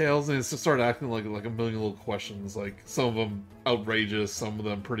tails, and it's just started acting like a million little questions, some of them outrageous, some of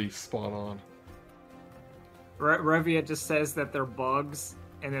them pretty spot on. Revia just says that they're bugs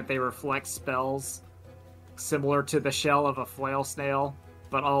and that they reflect spells similar to the shell of a flail snail,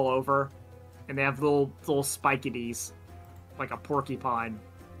 but all over, and they have little spikities like a porcupine.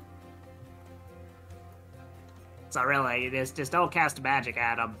 So really, just don't cast magic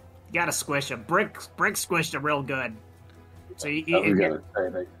at them. You gotta squish them. Brick squished them real good. So I was gonna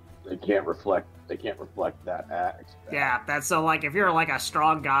say they can't reflect that act. Yeah, that's so if you're a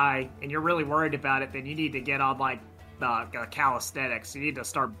strong guy and you're really worried about it, then you need to get on the calisthenics. You need to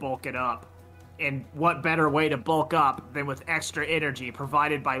start bulking up. And what better way to bulk up than with extra energy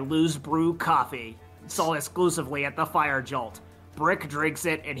provided by Lou's Brew Coffee, sold exclusively at the Fire Jolt. Brick drinks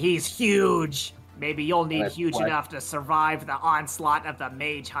it and he's huge. Maybe you'll need huge enough to survive the onslaught of the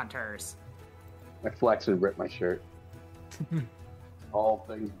mage hunters. I flex and rip my shirt. All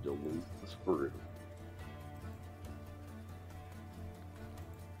things dilute the spirit.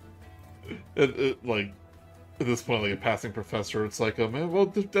 Like, at this point, like a passing professor, it's like,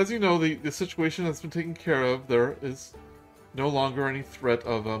 well, as you know, the situation has been taken care of. There is no longer any threat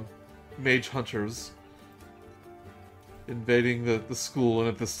of mage hunters invading the school, and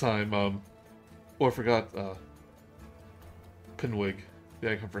at this time, I forgot Pinwig.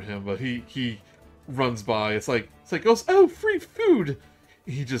 Yeah, I come for him, but he runs by. It's like goes, oh, free food.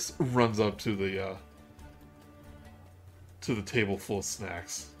 He just runs up to the table full of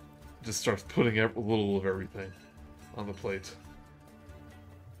snacks. Just starts putting a little of everything on the plate.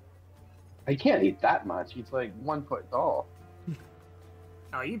 I can't eat that much. He's like 1 foot tall.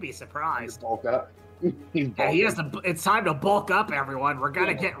 Oh, you'd be surprised. Bulk up. He's Yeah, he has bulking. to. It's time to bulk up, everyone. We're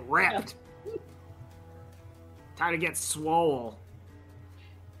gonna get ripped. Time to get swole.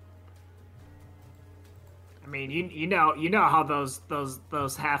 I mean, you know how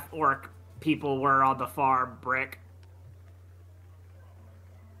those half orc people were on the farm, Brick.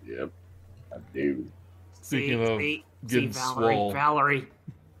 Yep, I do. Speaking of getting swole. Valerie.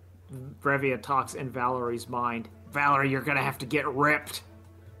 Brevia talks in Valerie's mind. Valerie, you're gonna have to get ripped.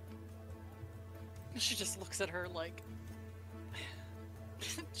 She just looks at her like,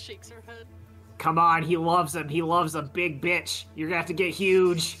 shakes her head. Come on, he loves him. He loves a big bitch. You're gonna have to get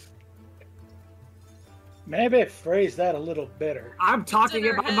huge. Maybe phrase that a little better. I'm talking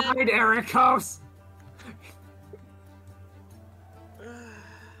in her my head. mind, Ericos.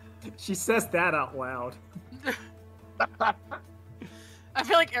 She says that out loud. I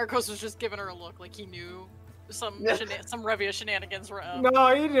feel like Ericos was just giving her a look, like he knew some Revia shenanigans were up.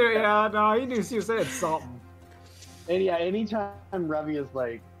 No, he knew. Yeah, no, he knew she was saying something. And yeah, anytime Revy is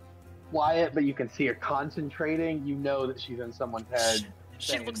like quiet, but you can see her concentrating, you know that she's in someone's head.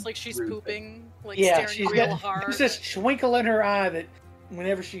 She looks like she's rude pooping, like Yeah, staring she's real got hard. there's this twinkle in her eye that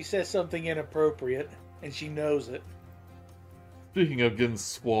whenever she says something inappropriate, and she knows it. Speaking of getting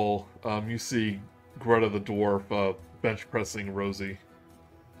swole, you see Greta the dwarf bench pressing Rosie.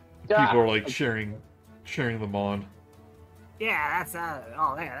 People are like cheering them on. Yeah, that's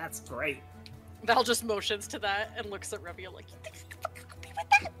oh yeah, that's great. Val just motions to that and looks at Revia like, you think you can fucking compete with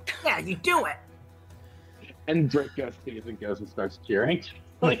that? Yeah, you do it. And Brick goes and starts cheering.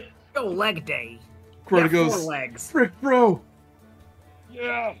 Like, Go leg day. Greta Yeah, goes, 4 legs. frick, bro,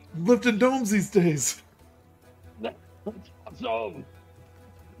 yeah, lifting domes these days. that's awesome.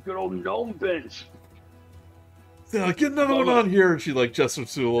 Good old gnome bench. Yeah, like, get another one on here. And she like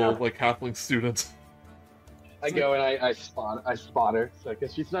gestures to a little like halfling student. I go and I spot her, so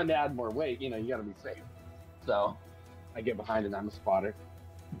because she's starting to add more weight, you gotta be safe. So I get behind and I'm a spotter.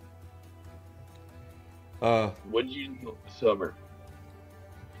 What did you do this summer?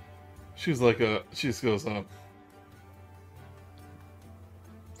 She's like she just goes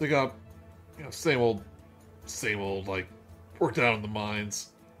they got same old like worked out in the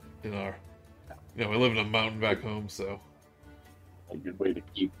mines in our we live in a mountain back home, so A good way to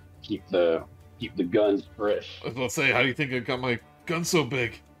keep the guns fresh. I was about to say, how do you think I got my gun so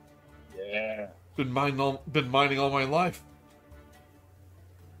big? Yeah. Been mining all my life.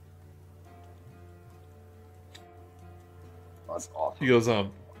 That's awesome. He goes,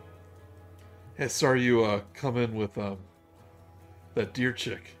 hey, sorry you come in with that deer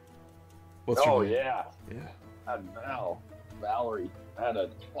chick. What's Oh your name? yeah. Yeah. And Valerie had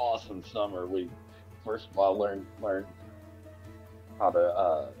an awesome summer. We first of all learned how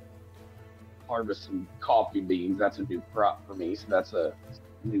to harvest some coffee beans. That's a new crop for me, so that's a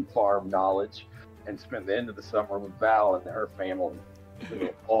new farm knowledge. And spent the end of the summer with Val and her family. It was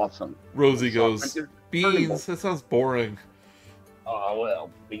awesome. Rosie So, goes, beans? That sounds boring. Oh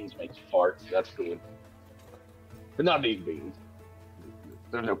well, beans make you fart. That's good. But not these beans.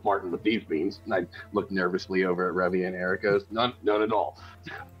 There's no farting with these beans. And I look nervously over at Revy and Eric goes, none at all.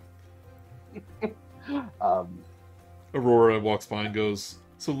 Aurora walks by and goes,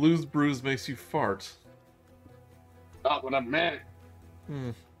 so lose bruise makes you fart. Not what I meant.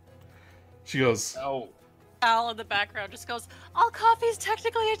 She goes, No. Al in the background just goes, all coffee's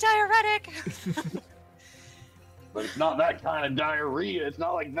technically a diuretic. But it's not that kind of diarrhea. It's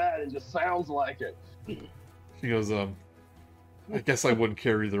not like that. It just sounds like it. she goes, I guess I wouldn't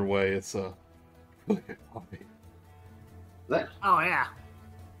care either way. It's coffee. Oh yeah.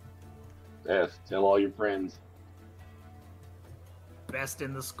 Yes, tell all your friends. Best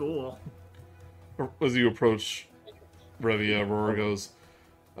in the school. As you approach Revia, Aurora goes,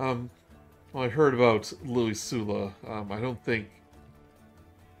 well, I heard about Lily Sula. I don't think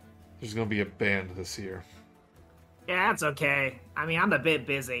there's going to be a band this year. Yeah, that's okay. I mean, I'm a bit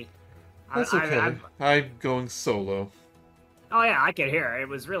busy. That's okay. I'm going solo. Oh yeah, I could hear it. It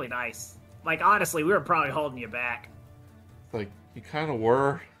was really nice. Like honestly, we were probably holding you back. Like you kind of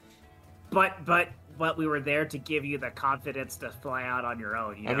were. But we were there to give you the confidence to fly out on your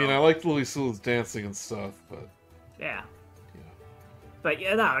own. You know? I mean, I liked Lily Sula's dancing and stuff, but yeah. But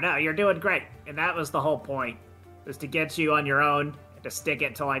no, you're doing great, and that was the whole point, was to get you on your own, and to stick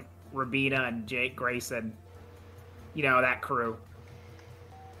it to like Rabina and Jake Grayson, that crew.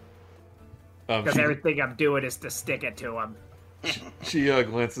 Because everything I'm doing is to stick it to them. She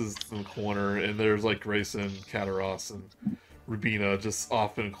glances to the corner, and there's like Grayson, Kataros, and Rabina just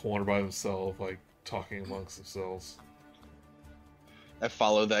off in a corner by themselves, like talking amongst themselves. I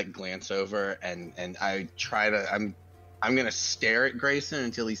follow that glance over, and I try to. I'm gonna stare at Grayson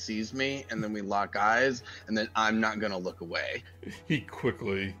until he sees me, and then we lock eyes, and then I'm not gonna look away. He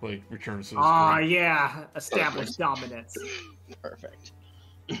quickly returns to his screen. Yeah, established dominance. Perfect.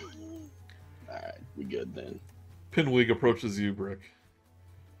 Alright, we good then. Pinwig approaches you, Brick.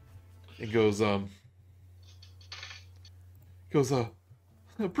 And goes,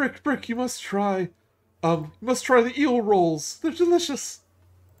 Brick, you must try the eel rolls. They're delicious.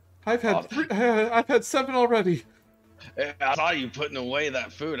 I've had 7 already. I saw you putting away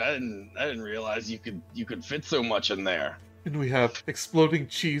that food. I didn't realize you could fit so much in there. And we have exploding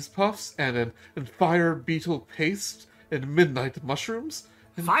cheese puffs and fire beetle paste and midnight mushrooms.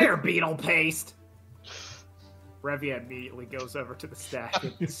 And fire beetle paste. Revia immediately goes over to the stack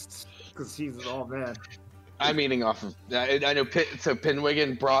because she's oh man. I'm eating off of. I know. So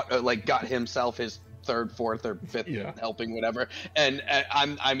Pinwiggin got himself his 3rd, 4th, or 5th helping, whatever, and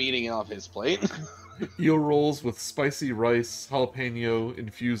I'm eating it off his plate. Eel rolls with spicy rice, jalapeno,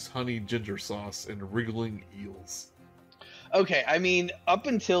 infused honey ginger sauce, and wriggling eels. Okay, I mean, up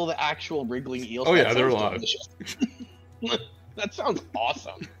until the actual wriggling eels. Oh yeah, they're alive. That sounds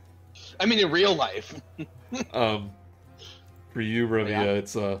awesome. I mean, in real life. For you, Revia,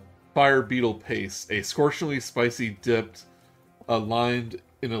 it's a fire beetle paste, a scorchingly spicy dipped, lined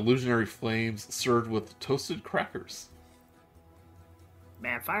in illusionary flames, served with toasted crackers.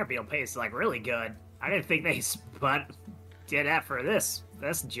 Man, fire beetle paste is really good. I didn't think they did that for this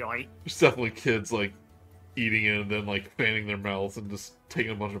joint. There's definitely kids eating it and then fanning their mouths and just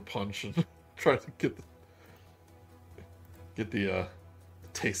taking a bunch of punch and trying to get the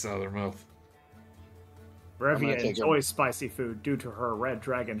taste out of their mouth. Revia enjoys spicy food due to her red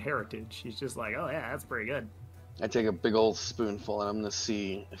dragon heritage. She's just like, oh yeah, that's pretty good. I take a big old spoonful and I'm gonna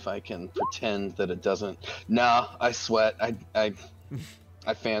see if I can pretend that it doesn't. Nah, I sweat. I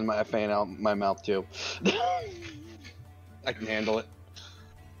fan out my mouth too. I can handle it.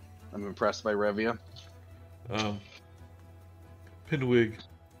 I'm impressed by Revia. Pinwig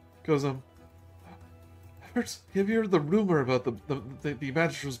goes, have you heard the rumor about the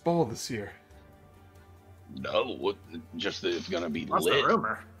Magister's Ball this year? No, just that it's gonna be What's lit. The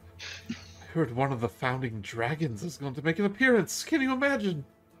rumor? I heard one of the founding dragons is going to make an appearance. Can you imagine?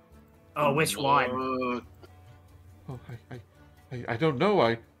 Oh, which one? Oh, I don't know.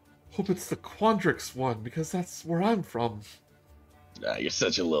 I hope it's the Quandrix one, because that's where I'm from. You're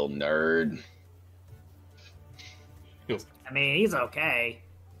such a little nerd. I mean, he's okay.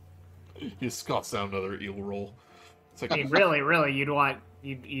 He scoffs down another eel roll. It's I mean, really,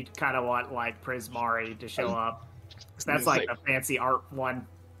 you'd kind of want Prismari to show up. Cause that's the fancy art one.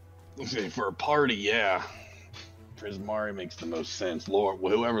 Okay, for a party, yeah. Prismari makes the most sense.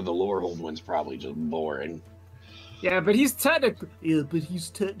 Whoever the Lorehold one's probably just boring. Yeah, but he's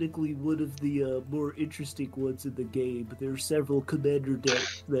technically one of the more interesting ones in the game. There are several commander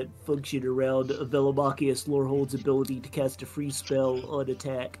decks that function around Velomachus Lorehold's ability to cast a free spell on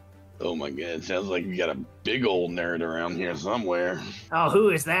attack. Oh my god, it sounds like you got a big old nerd around here somewhere. Oh, who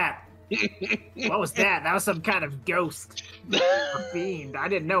is that? What was that? That was some kind of ghost or fiend. I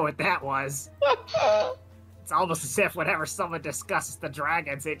didn't know what that was. It's almost as if whenever someone discusses the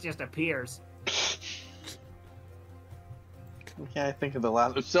dragons, it just appears. Yeah, I think of the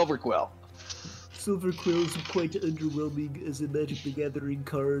last Silver Quill. Silver Quill is quite underwhelming as a Magic the Gathering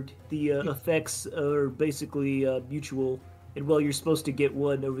card. The effects are basically mutual, and while you're supposed to get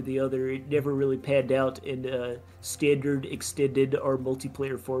one over the other, it never really panned out in standard, extended, or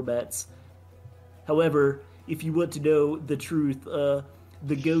multiplayer formats. However, if you want to know the truth, the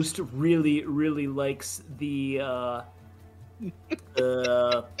Ghost really, really likes the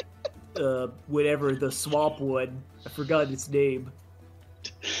whatever, the swamp one. I forgot its name.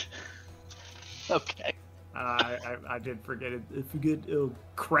 Okay. I did forget it. I forget. Oh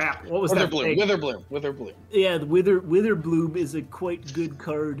crap! What was that thing? Witherbloom. Yeah, the Witherbloom is a quite good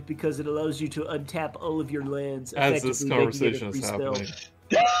card because it allows you to untap all of your lands. As this conversation is happening,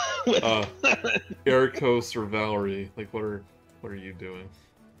 Ericos or Valerie, like what are you doing?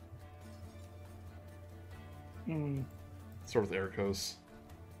 Start with Ericos.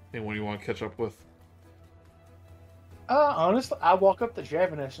 Anyone you want to catch up with? Honestly, I walk up to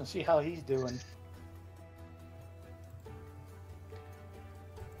Javanish and see how he's doing.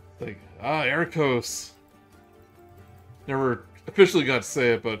 Like, Ericos. Never officially got to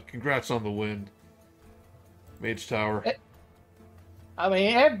say it, but congrats on the win. Mage Tower. I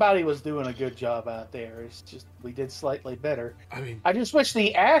mean, everybody was doing a good job out there. It's just we did slightly better. I mean, I just wish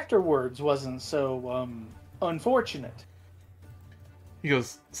the afterwards wasn't so unfortunate. He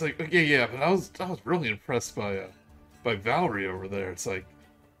goes, it's like, yeah, but I was really impressed by Valerie over there. It's like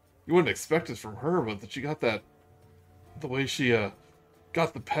you wouldn't expect it from her, but that she got the way she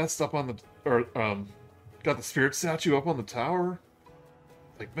got the pest up on got the spirit statue up on the tower.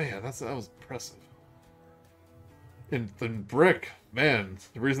 Like, man, that was impressive. And then Brick, man,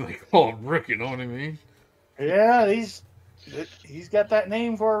 the reason they call him Brick, you know what I mean? Yeah, he's got that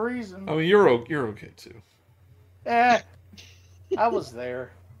name for a reason. I mean, you're okay too. Yeah, I was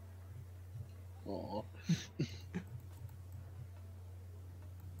there. Aw.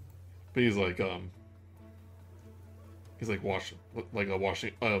 But he's like washing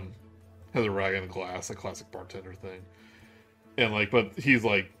has a rag in a glass, a classic bartender thing, and but he's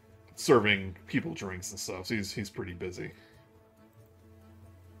like serving people drinks and stuff. So he's pretty busy.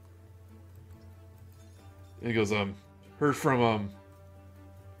 And he goes, heard from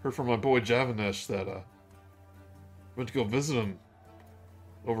my boy Javanesh that went to go visit him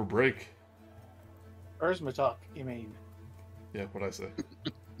over break. Erzmatok, you mean? Yeah, what'd I say?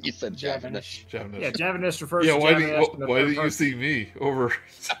 You said Javanish. Javanish. Yeah, Javanish refers Yeah, to why Javanish. did you see me over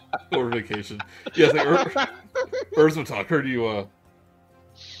vacation? Yeah, it's like Erzmatok heard you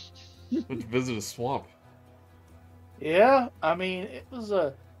went to visit a swamp. Yeah, I mean, it was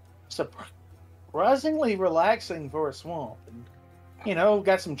a surprisingly relaxing for a swamp. And,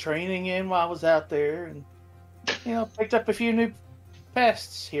 got some training in while I was out there and, picked up a few new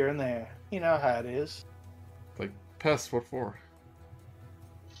pests here and there. You know how it is. Like, pests, what for?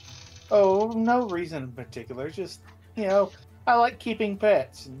 Oh, no reason in particular. Just, I like keeping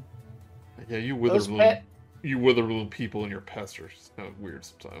pets. And yeah, you Witherloom people and your pests are kind of weird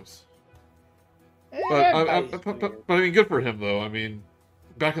sometimes. But I mean, good for him though. I mean,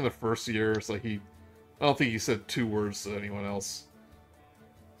 back in the first year, it's like I don't think he said 2 words to anyone else.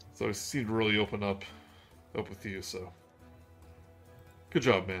 So he seemed to really open up with you. So good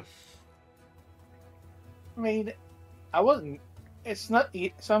job, man. I mean, I wasn't. It's not.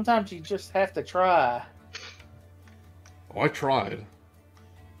 Sometimes you just have to try. Oh, I tried.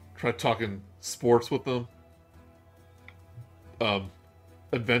 Tried talking sports with them.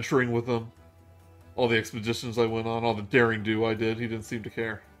 Adventuring with them. All the expeditions I went on, all the daring do I did, he didn't seem to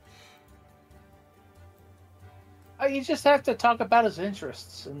care. You just have to talk about his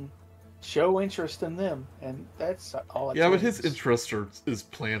interests and show interest in them, and that's all it Yeah, takes. but his interests is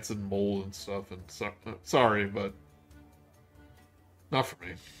plants and mold and stuff, and sorry, but not for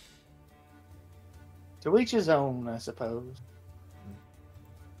me. To each his own, I suppose.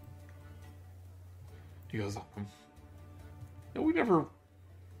 He goes, we never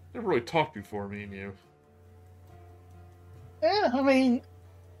really talked before, me and you. Yeah, I mean,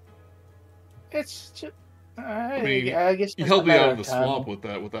 it's just. I guess you helped me out of the swamp with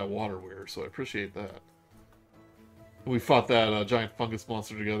that water weir, so I appreciate that. We fought that giant fungus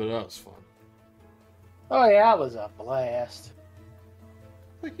monster together. That was fun. Oh yeah, it was a blast.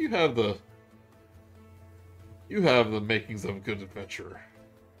 Like you have the makings of a good adventurer.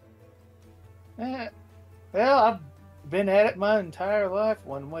 Yeah. Well, I've been at it my entire life,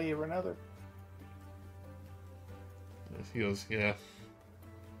 one way or another. He goes, yeah.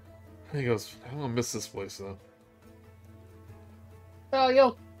 He goes, I'm gonna miss this place though. Oh,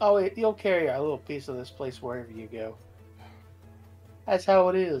 you'll carry a little piece of this place wherever you go. That's how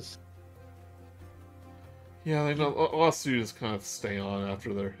it is. Yeah, I know a lot of students kind of stay on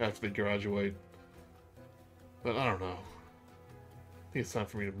after they graduate. But I don't know. I think it's time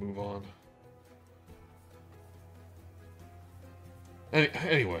for me to move on.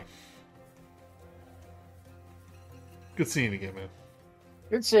 Anyway. Good seeing you again, man.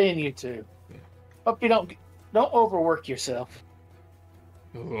 Good seeing you too. Yeah. Hope you don't overwork yourself.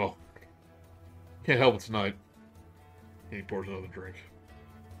 Oh, can't help it tonight. And he pours another drink.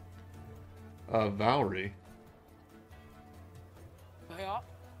 Valerie. Yeah.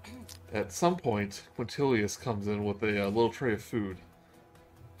 At some point, Quintilius comes in with a little tray of food.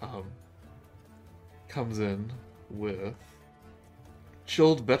 Comes in with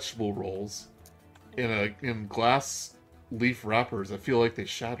chilled vegetable rolls in glass leaf wrappers. I feel like they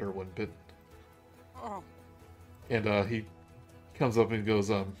shatter when bitten. Oh. And he comes up and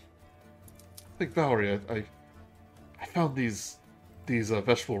goes, I think Valerie, I found these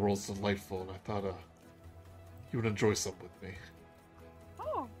vegetable rolls delightful, and I thought you would enjoy some with me.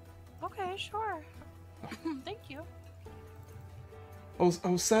 Oh, okay, sure. Thank you. I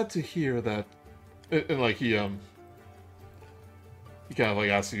was sad to hear that, and like he kind of like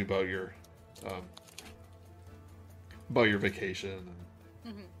asks you about your vacation,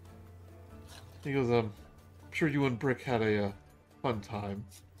 and he goes, I'm sure you and Brick had a fun time.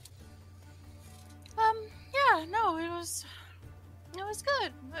 Yeah, no, it was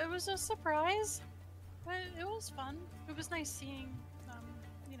good. It was a surprise, but it was fun. It was nice seeing,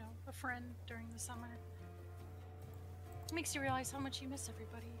 a friend during the summer. It makes you realize how much you miss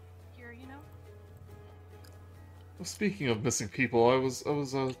everybody here, you know? Well, speaking of missing people, I was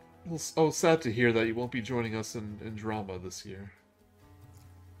sad to hear that you won't be joining us in drama this year.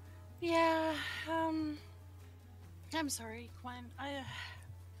 Yeah, I'm sorry, Gwen. I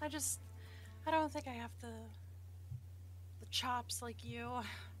don't think I have the chops like you.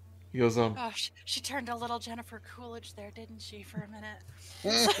 He goes, Oh, she turned a little Jennifer Coolidge there, didn't she, for a minute?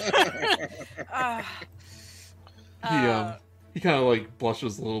 he kind of like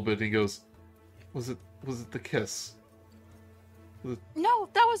blushes a little bit, and he goes, was it the kiss? No,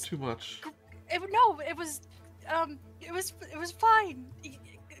 that was too much. It was fine.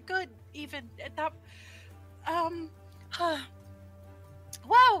 Good, even that.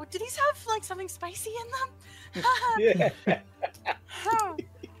 Wow, did these have like something spicy in them? Yeah.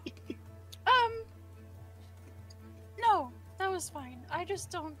 No, that was fine. I just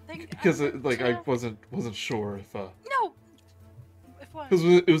don't think Because I wasn't sure if No. If what? Because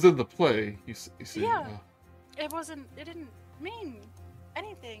it was in the play. You see. Yeah. It wasn't. It didn't mean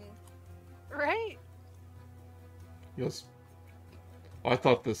anything, right? Yes. I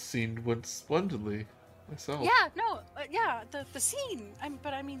thought this scene went splendidly myself. Yeah. No. Yeah. The scene.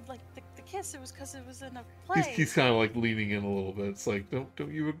 But I mean, like the kiss. It was because it was in a play. He's kind of like leaning in a little bit. It's like, don't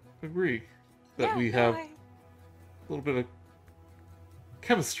you agree that we have a little bit of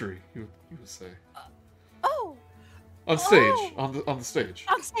chemistry? You would say. Oh. On stage. On the stage.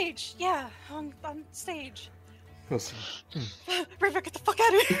 On stage. Yeah. On stage. Yes. River, get the fuck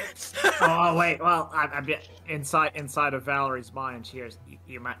out of here! Oh wait, well, I'm inside of Valerie's mind. She hears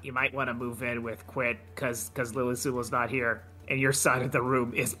you might want to move in with Quinn because Lily Sula's not here, and your side of the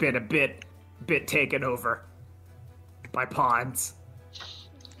room has been a bit taken over by pawns.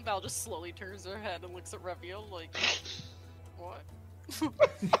 Val just slowly turns her head and looks at Revio like, what?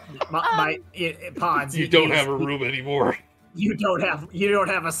 Pawns. You don't have a room anymore. You don't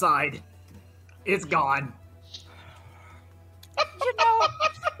have a side. It's gone. You know,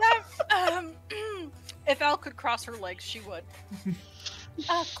 that, if Al could cross her legs, she would.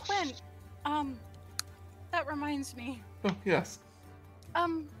 Quinn, that reminds me. Oh, yes.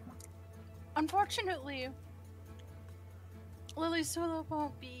 Unfortunately, Lily Sula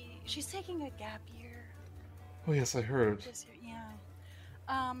won't be. She's taking a gap year. Oh, yes, I heard. This year,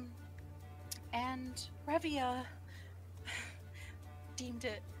 yeah. And Revia deemed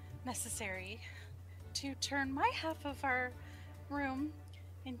it necessary to turn my half of our room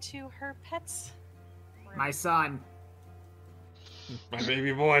into her pet's room. My son. My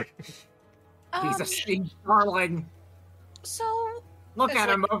baby boy. He's a sweet darling. So look at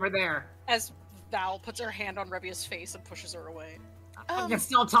him over there. As Val puts her hand on Revia's face and pushes her away. I can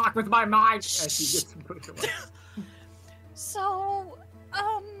still talk with my mind. As she gets pushed away. So,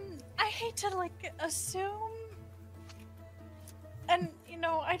 I hate to assume, and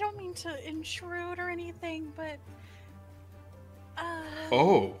I don't mean to intrude or anything, but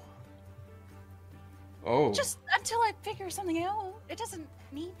Oh. Just until I figure something out. It doesn't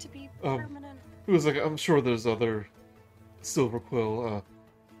need to be permanent. It was like, I'm sure there's other Silver Quill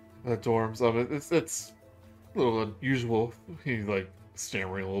dorms. It's a little unusual. He's like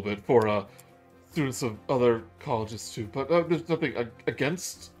stammering a little bit for students of other colleges too. But there's nothing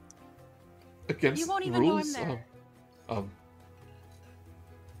against you won't even rules. know I'm there. I'm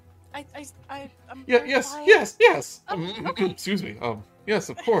yes. Excuse me. Yes,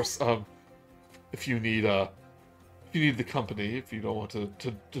 of course. If you need the company, if you don't want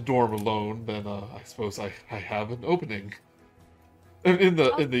to dorm alone, then I suppose I have an opening in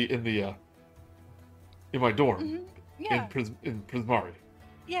my dorm. Mm-hmm. Yeah. in Prismari.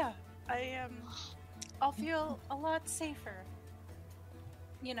 Yeah, I'll feel a lot safer.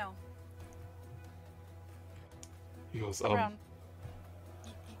 He goes, around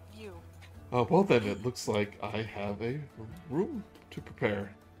you. Well then, it looks like I have a room to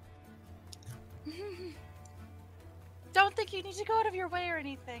prepare. don't think you need to go out of your way or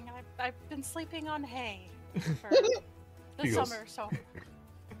anything. I've been sleeping on hay for the He goes, summer, so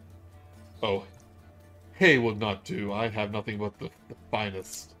Oh, hay would not do. I have nothing but the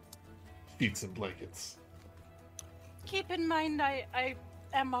finest sheets and blankets. keep in mind I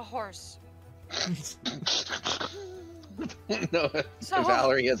am a horse. No, So-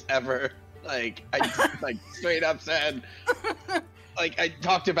 Valerie has ever I straight up said I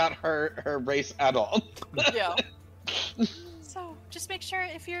talked about her race at all. Yeah. So just make sure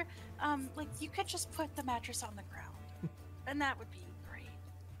if you're you could just put the mattress on the ground, and that would be great.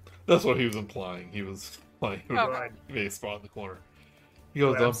 That's what he was implying. He was playing with Okay. a base spot in the corner. He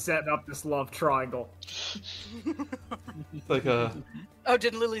goes, I'm setting up this love triangle. like Oh,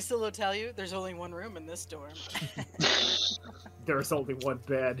 did Lily Silo tell you? There's only one room in this dorm. There's only one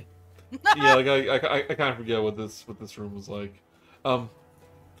bed. yeah, like I kind of forget what this room was like.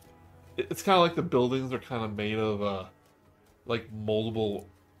 It's kind of like the buildings are kind of made of like moldable,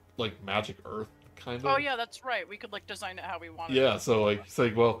 like magic earth kind of. Oh yeah, that's right. We could design it how we wanted. Yeah, so it's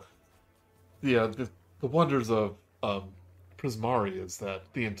like, well, yeah, the wonders of Prismari is that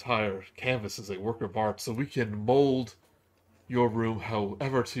the entire canvas is a work of art, so we can mold your room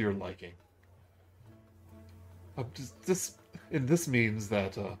however to your liking. This means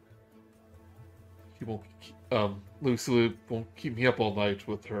that he won't. Lucilla won't keep me up all night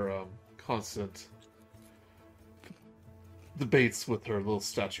with her constant debates with her little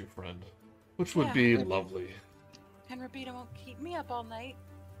statue friend, which would be lovely. And Rabita won't keep me up all night,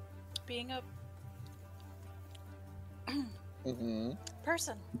 being a Mm-hmm.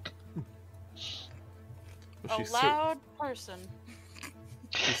 person, But a loud person.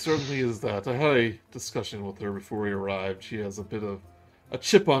 She certainly is that. I had a discussion with her before we arrived. She has a bit of a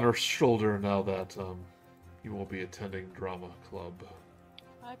chip on her shoulder now that you will be attending drama club.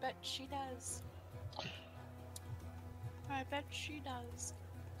 I bet she does. I bet she does.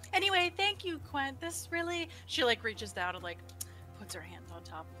 Anyway, thank you, Quent. This really... She, reaches down and, puts her hands on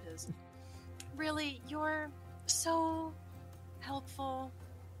top of his. Really, you're so helpful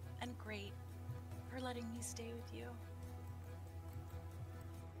and great for letting me stay with you.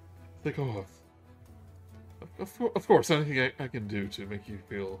 Like, oh, of course, anything I can do to make you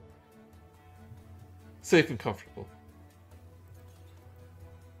feel safe and comfortable.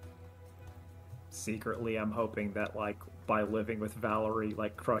 Secretly, I'm hoping that, by living with Valerie,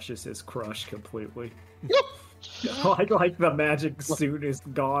 crushes his crush completely. like the magic suit is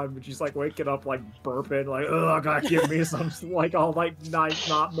gone, but she's waking up burping, ugh, gotta give me some all night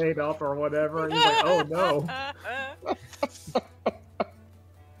not made up or whatever. And he's like, oh no.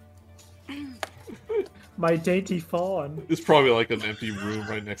 My dainty fawn. It's probably an empty room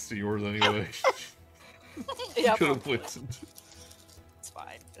right next to yours anyway. Yeah, Could have probably. listened. It's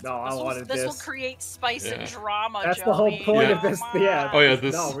fine. No, I wanted This will this. create spice and Yeah. drama, That's the whole Joey. point Yeah. of this. Come Yeah. Oh yeah,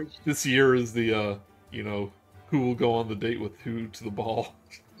 on. this year is the who will go on the date with who to the ball.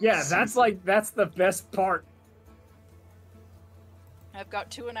 Yeah, that's the best part. I've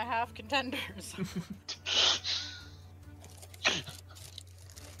got 2.5 contenders.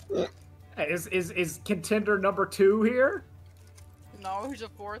 Is contender number 2 here? No, he's a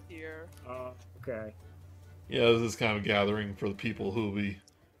 4th year. Okay. Yeah, this is kind of a gathering for the people who will be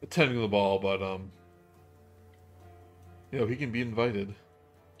attending the ball, but he can be invited.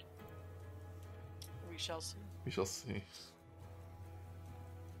 We shall see. We shall see.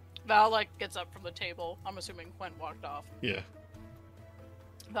 Val gets up from the table. I'm assuming Quint walked off. Yeah.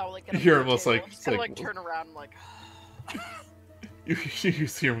 Val get You up hear from him the almost table. Just kind of turn around and You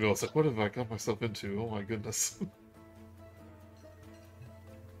hear him go, it's like, what have I got myself into? Oh my goodness.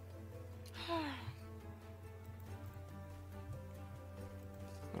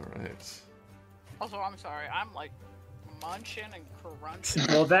 Alright. Also, I'm sorry. I'm munching and crunching.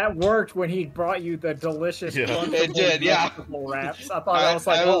 Well, that worked when he brought you the delicious Yeah. Lunchable It did, yeah. vegetable wraps. I thought I was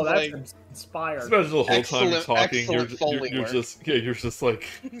I oh, was that's inspired. Especially the whole time you're Excellent- talking, you're excellent Foley you're work. just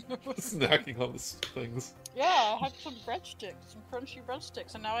snacking on these things. Yeah, I had some breadsticks, some crunchy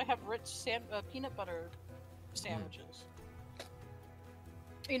breadsticks, and now I have rich peanut butter sandwiches.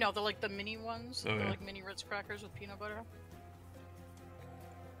 You know, they're the mini ones. Oh, They're yeah. mini Ritz crackers with peanut butter.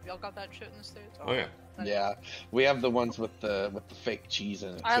 Y'all got that shit in the States? Oh yeah. Yeah, we have the ones with the fake cheese in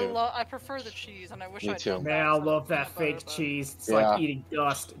it too. I prefer the cheese, and I wish Me I'd too. done Man, I for the love that peanut butter, fake but- cheese. It's Yeah. like eating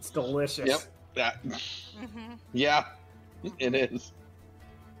dust. It's delicious. Yep. That. Mhm. Yeah, it is.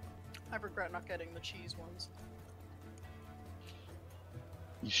 I regret not getting the cheese ones.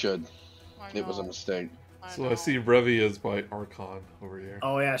 You should. It was a know, mistake. So I know. see Revi is by Archon over here.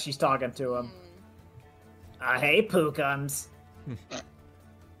 Oh yeah, she's talking to him. Hey, Pookums.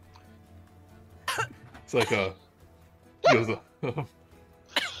 It's like He goes,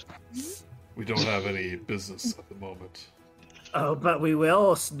 we don't have any business at the moment. Oh, but we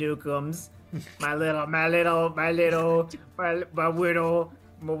will, Snookums. My widow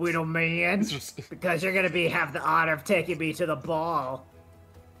man. It's just, Because you're gonna have the honor of taking me to the ball.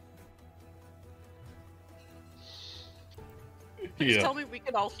 Please yeah. tell me we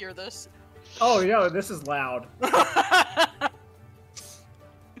can all hear this. Oh, no, this is loud.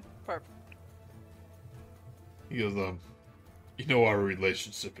 Perfect. He goes, you know our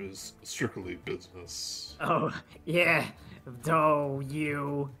relationship is strictly business. Oh, yeah. Oh,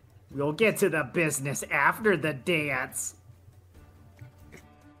 you. We'll get to the business after the dance.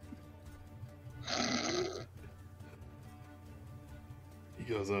 He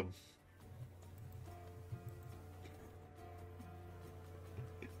goes,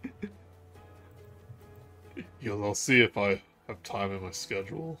 he goes, I'll see if I have time in my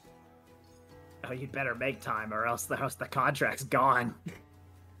schedule. Oh, you'd better make time or else the contract's gone.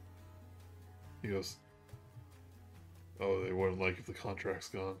 He goes, oh, they wouldn't like if the contract's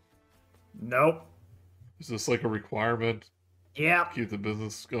gone. Nope. Is this like a requirement? Yep. Keep the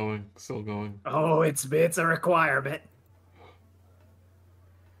business going, still going? Oh, it's a requirement.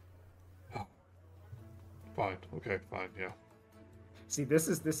 Fine, okay, fine, yeah. See, this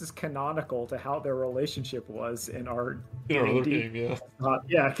is canonical to how their relationship was in our other D&D. game, yeah.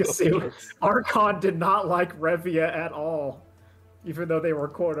 Yeah, because Archon did not like Revia at all, even though they were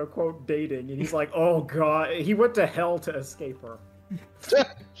quote unquote dating. And he's like, "Oh God," he went to hell to escape her.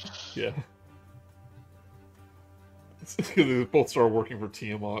 Yeah. They both started working for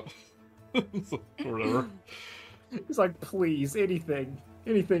Tiamat. So, whatever. He's like, "Please,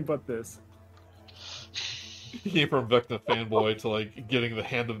 anything but this." He came from Vecna fanboy to like getting the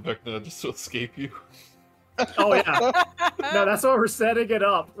hand of Vecna just to escape you. Oh yeah. No, that's why we're setting it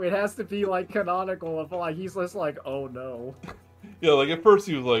up. It has to be like canonical of like he's just like, "Oh no." Yeah, like at first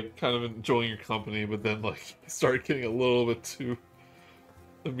he was like kind of enjoying your company, but then like he started getting a little bit too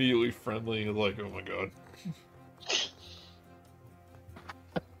immediately friendly and like, oh my god.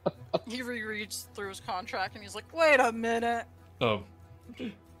 He rereads through his contract and he's like, wait a minute. No,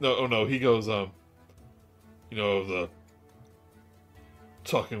 oh no, he goes, the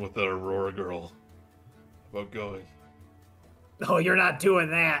talking with that Aurora girl about going. Oh, you're not doing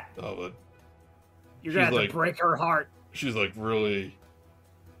that. Oh, but You're gonna have like, to break her heart. she's like really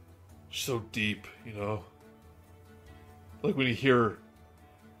so deep, you know? Like when you hear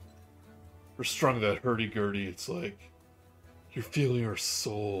her strung that hurdy-gurdy, it's like you're feeling her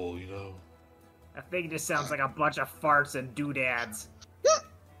soul, you know? That thing just sounds like a bunch of farts and doodads.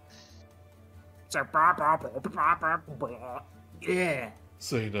 It's like yeah.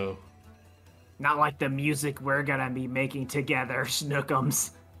 So, you know, Not like the music we're gonna be making together,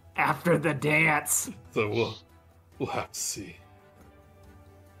 Snookums, after the dance. so we'll have to see.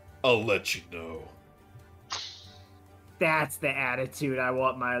 I'll let you know. That's the attitude I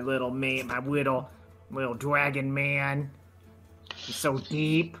want my little mate, my little dragon man. He's so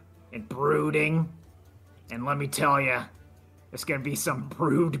deep and brooding. And let me tell you, there's gonna be some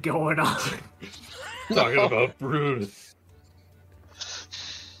brood going on. Talking about brood.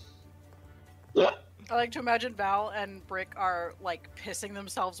 I like to imagine Val and Brick are like pissing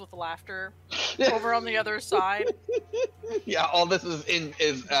themselves with laughter over on the other side. Yeah, all this is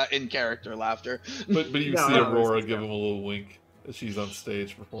in character laughter. But you No, see no, Aurora it's- give him a little wink as she's on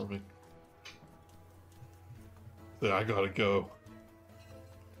stage performing. Then I gotta go.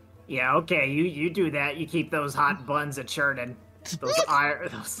 Yeah, okay, you do that. You keep those hot buns a churning. Those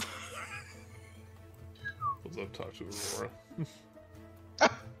What's up, talk to Aurora?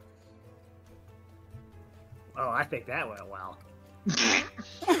 Oh, I think that went well.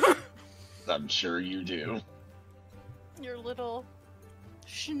 I'm sure you do. Your little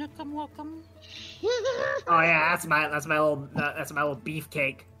schnookum welcome. Oh yeah, that's my little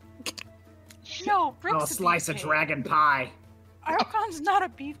beefcake. No, Brick's Little a slice of beefcake. dragon pie. Archon's not a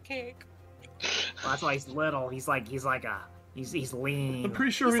beefcake. Well, that's why he's little. He's lean. I'm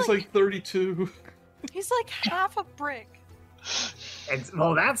pretty sure He's he's like 32. He's like half a brick.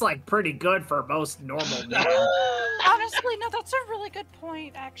 Well, that's like pretty good for most normal men. Honestly, no, that's a really good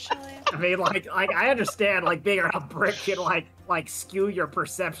point, actually. I mean, like I understand, like being around brick can like skew your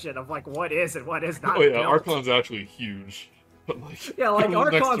perception of like what is and what is not. Oh yeah, built. Archon's actually huge. But like, Yeah, like he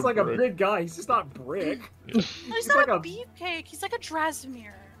was next Archon's to like a Brick. big guy. He's just not brick. He's not like a a- beefcake. He's like a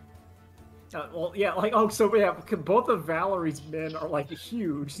Drasimir. Well, yeah, like so yeah. Both of Valerie's men are like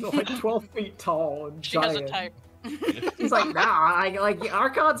huge. They're like 12 feet tall and She giant. has a type. He's like, nah, like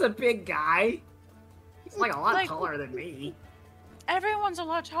Archon's a big guy. He's like a lot Like- taller than me. Everyone's a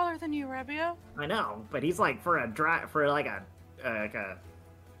lot taller than you, Revia. I know, but he's like for a dragon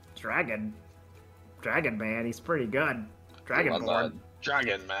man. He's pretty good. Dragonborn.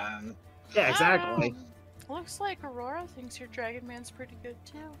 Dragon man. Yeah, exactly. Looks like Aurora thinks your Dragon Man's pretty good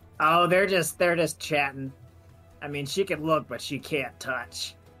too. Oh, they're just chatting. I mean, she can look, but she can't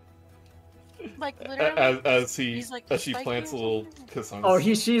touch. Like literally, as he's like she plants a little kiss on. Oh,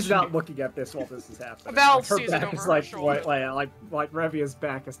 his she's not looking at this while this is happening. Val Like, her sees it back over is her like shoulder. like Revia's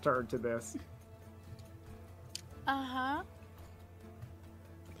back is turned to this. Uh-huh.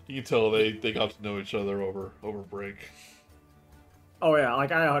 You can tell they got to know each other over break. Oh yeah,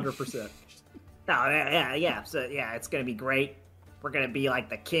 like I 100%. Oh yeah. So yeah, it's gonna be great. We're gonna be like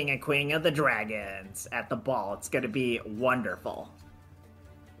the king and queen of the dragons at the ball. It's gonna be wonderful.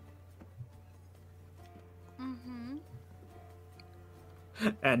 Mm-hmm.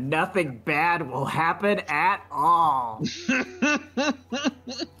 And nothing bad will happen at all.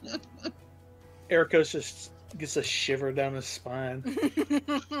 Ericos just gets a shiver down his spine.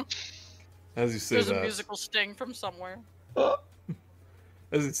 As you say There's that, a musical sting from somewhere.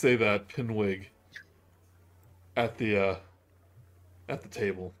 as you say that, Pinwig at the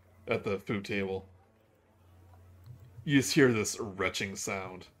table, at the food table, you just hear this retching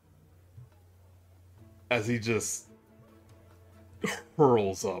sound as he just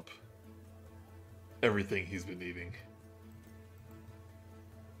hurls up everything he's been eating.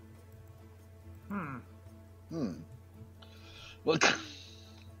 Look,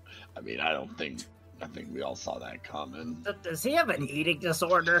 I mean, I think we all saw that coming. Does he have an eating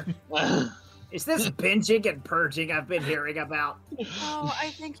disorder? Is this binging and purging I've been hearing about? Oh, I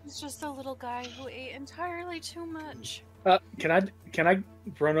think he's just a little guy who ate entirely too much. Can I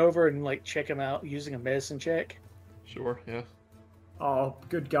run over and like check him out using a medicine check? Sure, yeah. Oh,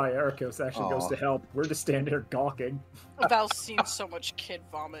 good guy Ericos actually goes to help. We're just standing here gawking. Val's seen so much kid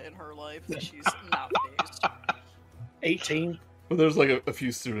vomit in her life that she's not phased. 18. But there's like a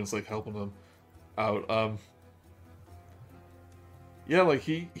few students like helping him out. Yeah, like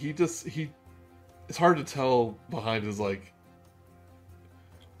he it's hard to tell behind his like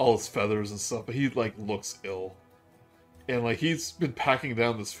all his feathers and stuff, but he like looks ill. And like he's been packing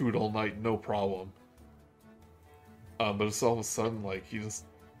down this food all night, no problem. But it's all of a sudden like he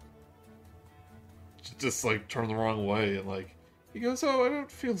just like turned the wrong way, and like he goes, "Oh, I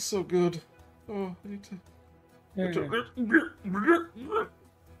don't feel so good. Oh, I need to."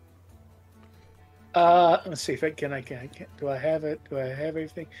 Let's see if I can. Do I have it? Do I have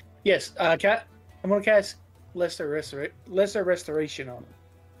everything? Yes. I'm gonna cast lesser restoration on him.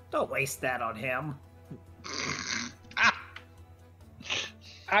 Don't waste that on him.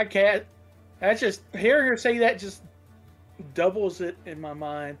 I can't. That's just hearing her say that just doubles it in my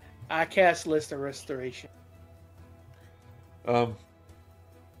mind. I cast lesser restoration.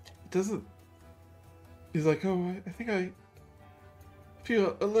 Doesn't. He's like, "Oh, I think I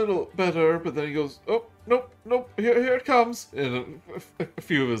feel a little better," but then he goes, "Oh, nope, here it comes." And a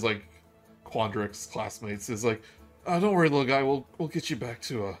few of his like Quandrix classmates is like, "Oh, don't worry, little guy, we'll get you back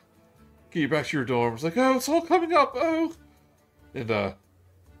to your dorm." It's like, "Oh, it's all coming up, oh," and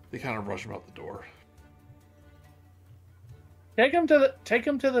they kind of rush him out the door. Take him to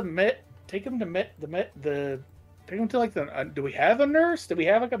like the. Do we have a nurse? Do we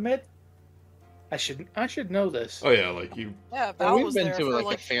have like a med? I should know this. Oh yeah, like you. Yeah, Val we've was been there to, for like, a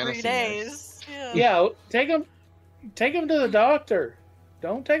like 3 fantasy days. Yeah. Yeah, take him to the doctor.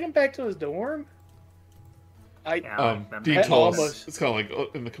 Don't take him back to his dorm. Dean calls. almost- It's kind of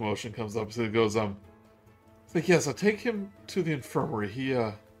like in the commotion comes up, so he goes, it's like, "Yes, I'll take him to the infirmary. He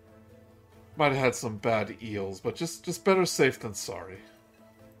might have had some bad eels, but just better safe than sorry."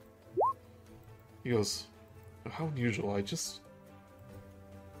 He goes, "How unusual! I just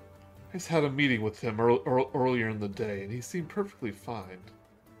had a meeting with him earlier in the day, and he seemed perfectly fine."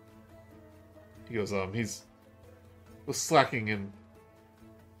 He goes, was slacking in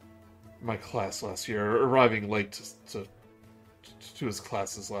my class last year, arriving late to his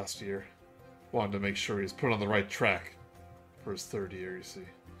classes last year. Wanted to make sure he's put on the right track for his third year, you see."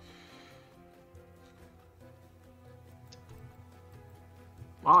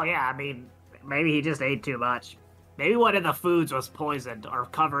 Well, yeah, I mean, maybe he just ate too much. Maybe one of the foods was poisoned or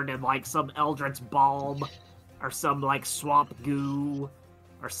covered in like some eldritch balm or some like swamp goo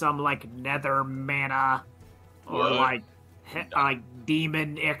or some like nether mana or like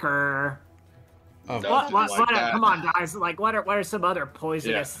demon ichor. Come on, guys! Like, what are some other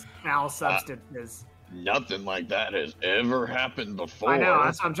poisonous foul substances? Nothing like that has ever happened before. I know.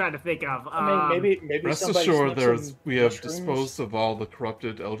 That's what I'm trying to think of. I mean, maybe Rest somebody assured, snuck some we have mushrooms. disposed of all the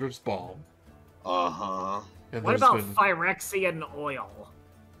corrupted eldritch balm. Uh-huh. And What there's about been Phyrexian oil?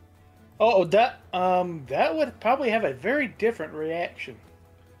 Oh, that would probably have a very different reaction.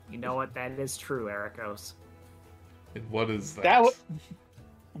 You know what? That is true, Ericos. and what is that? That would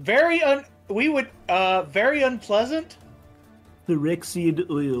very unpleasant. Phyrexian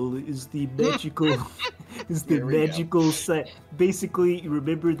oil is the magical, Here we go. Basically,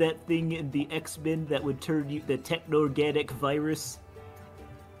 remember that thing in the X-Men that would turn you the techno-organic virus?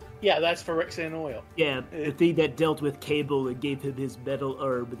 Yeah, that's Phyrexian oil. Yeah, the thing that dealt with Cable and gave him his metal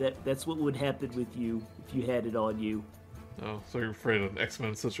arm. That's what would happen with you if you had it on you. Oh, so you're afraid an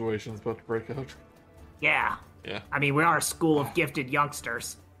X-Men situation's about to break out? Yeah. Yeah. I mean, we are a school of gifted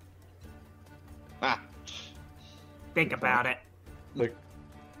youngsters. Ah, Think about it. Like,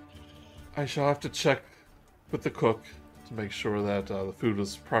 I shall have to check with the cook to make sure that the food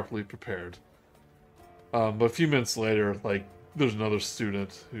was properly prepared. But a few minutes later, like, there's another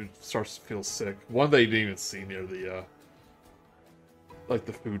student who starts to feel sick. One that you didn't even see near the, like,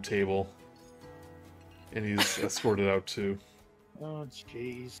 the food table. And he's escorted out too. Oh,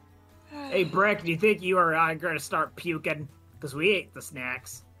 jeez. Hey, Brick, do you think you are going to start puking? Because we ate the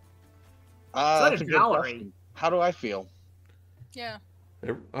snacks. So that's did a good Valerie. question. How do I feel? Yeah.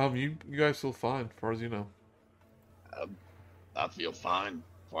 You guys feel fine, as far as you know. I feel fine,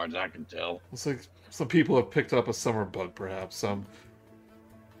 as far as I can tell. Looks like some people have picked up a summer bug, perhaps.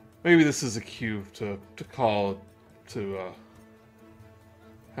 Maybe this is a cue to call to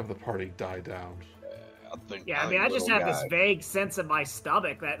have the party die down. I think. Yeah, I mean, I just have this vague sense in my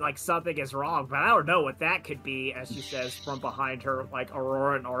stomach that, like, something is wrong, but I don't know what that could be, as she says from behind her, like,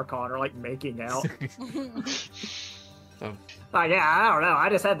 Aurora and Archon are, like, making out. Yeah, I don't know. I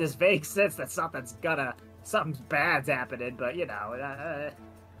just had this vague sense that something bad's happening, but, you know,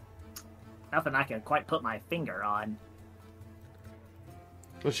 nothing I can quite put my finger on.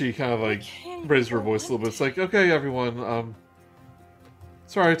 But she kind of, like, raised her voice a little bit. It's like, okay, everyone,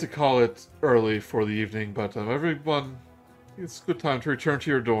 sorry to call it early for the evening, but everyone, it's a good time to return to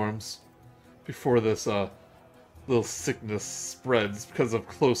your dorms before this little sickness spreads because of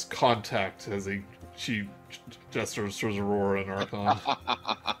close contact. She gestures towards Aurora and Archon,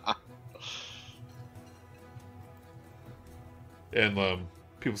 and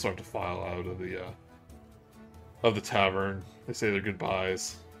people start to file out of the tavern. They say their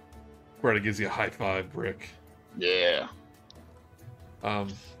goodbyes. Greta gives you a high five, Brick. Yeah.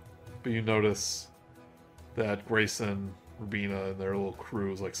 But you notice that Grayson, Rubina, and their little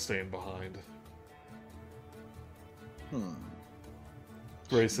crew is like staying behind.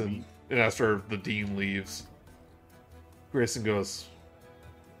 Grayson, and after the dean leaves, Grayson goes,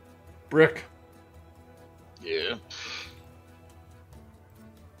 Brick. Yeah.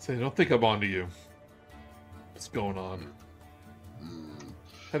 Say, don't think I'm onto you. What's going on?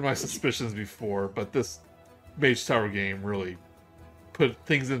 Had my suspicions before, but this Mage Tower game really put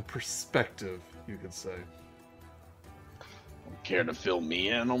things in perspective, you could say. Care to fill me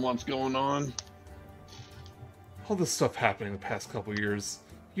in on what's going on? All this stuff happening the past couple years,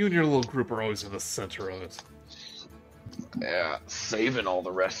 you and your little group are always in the center of it. Yeah, saving all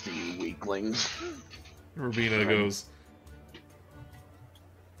the rest of you weaklings. Rubina goes,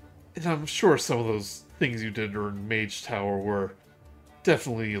 and I'm sure some of those things you did during Mage Tower were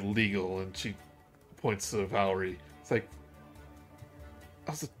definitely illegal, and she points to Valerie. It's like,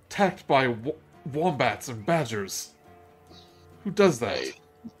 I was attacked by wombats and badgers. Who does that? Hey,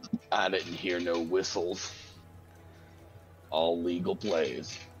 I didn't hear no whistles. All legal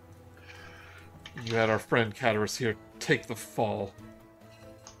plays. You had our friend Cataris here take the fall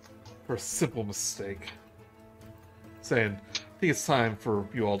for a simple mistake. Saying, I think it's time for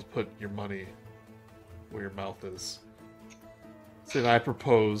you all to put your money where your mouth is. Saying, I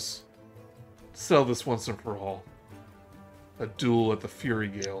propose to sell this once and for all. A duel at the Fury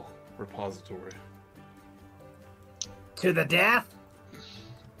Gale repository. To the death?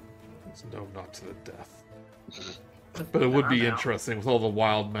 No, not to the death. But it would be interesting with all the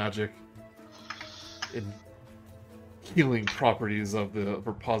wild magic and healing properties of the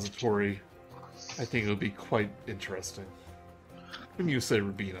repository. I think it would be quite interesting. When you say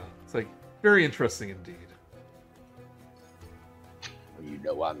Rubina, it's like very interesting indeed. You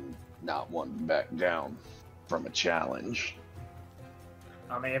know I'm not one to back down from a challenge.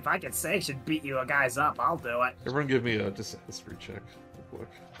 I mean, if I could sanction beat you guys up, I'll do it. Everyone give me just a history check real quick.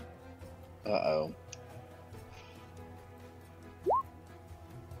 Uh-oh.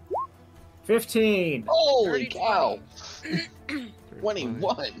 15. Holy cow!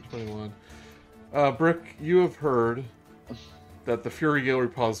 21. 21. Brick, you have heard that the Fury Gale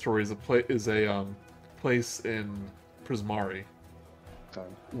repository is a place in Prismari. Okay.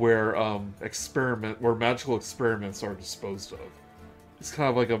 where magical experiments are disposed of. It's kind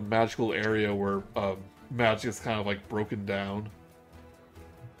of like a magical area where magic is kind of like broken down.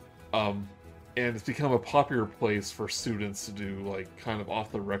 And it's become a popular place for students to do like kind of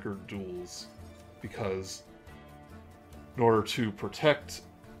off the record duels, because in order to protect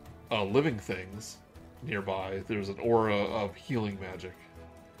living things nearby, there's an aura of healing magic.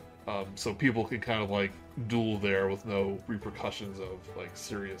 So people can kind of like duel there with no repercussions of like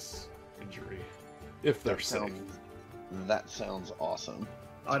serious injury, if they're safe. That sounds awesome.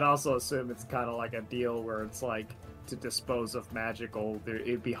 I'd also assume it's kind of like a deal where it's like, to dispose of magical,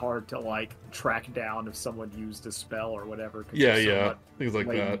 it'd be hard to like track down if someone used a spell or whatever. Yeah, things like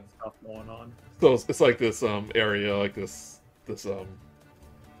that. Stuff going on. So it's like this area, like this I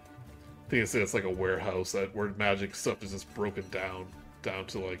think it's like a warehouse where magic stuff is just broken down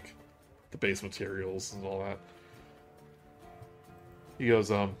to like the base materials and all that. He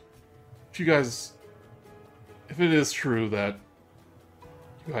goes, if it is true that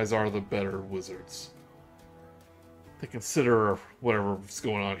you guys are the better wizards, they consider whatever's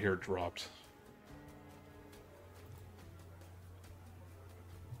going on here dropped.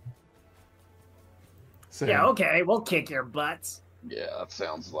 So, Yeah, okay, we'll kick your butts. Yeah, that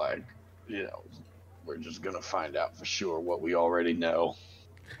sounds like, we're just gonna find out for sure what we already know.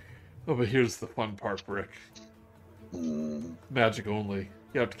 Oh, but here's the fun part, Brick. Magic only.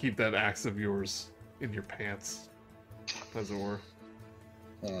 You have to keep that axe of yours in your pants, as it were.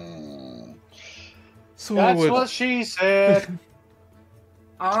 So That's what she said.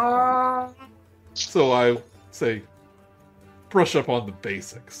 So I say, brush up on the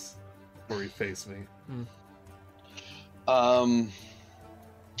basics before you face me. I'm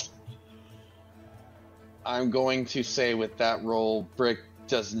going to say with that roll, Brick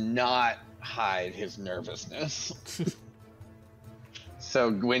does not hide his nervousness.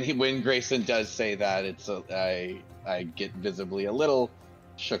 So when Grayson does say that, I get visibly a little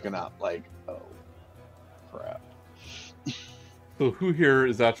shooken up, like, oh crap. So who here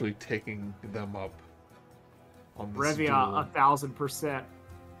is actually taking them up on this Revia, duel? 1000%.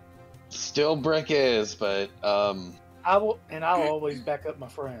 Still Brick is, but I'll always back up my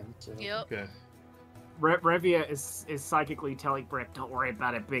friend. So. Yep. Okay. Revia is psychically telling Brick, don't worry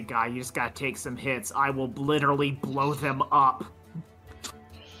about it, big guy. You just gotta take some hits. I will literally blow them up.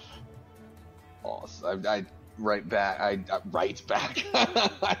 awesome. I write back. I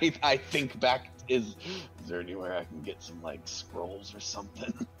think back. Is there anywhere I can get some like scrolls or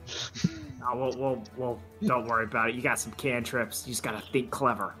something? No, well, don't worry about it. You got some cantrips. You just gotta think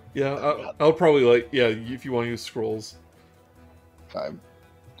clever. Yeah, I'll probably if you want to use scrolls. I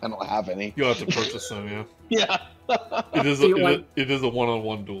don't have any. You'll have to purchase them, yeah. Yeah. It is a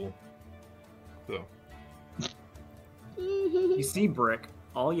one-on-one duel. So. You see, Brick,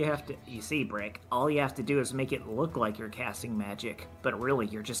 all you have to do is make it look like you're casting magic, but really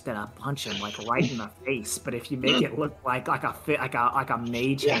you're just gonna punch him like right in the face. But if you make it look like a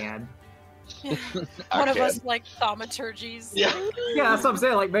mage hand. One of us like thaumaturgies. Yeah. Yeah, that's what I'm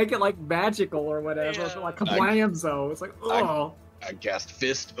saying. Like, make it like magical or whatever. Yeah. Like kablamzo. It's like, oh. I cast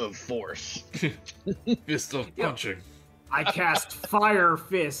Fist of Force. Fist of punching. I cast Fire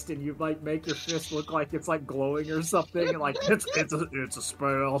Fist, and you like make your fist look like it's like glowing or something, and like it's a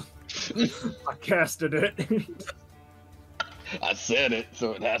spell. I casted it. I said it,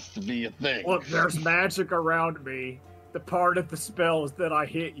 so it has to be a thing. Look, there's magic around me. The part of the spell is that I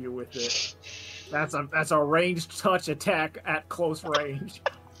hit you with it. That's a ranged touch attack at close range.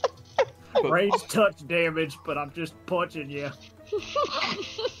 Ranged touch damage, but I'm just punching you.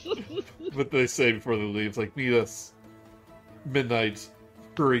 But they say before they leave, like, meet us midnight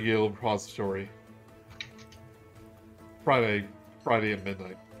Gale Repository. Friday at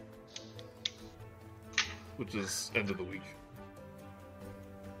midnight. Which is end of the week.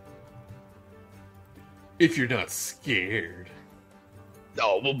 If you're not scared.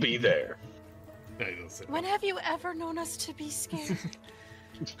 Oh, we'll be there. No, you don't say When that. have you ever known us to be scared?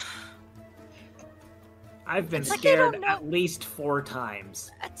 I've been It's like they scared don't know- at least 4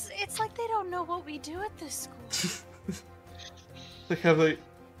 times. It's like they don't know what we do at this school. Like, have they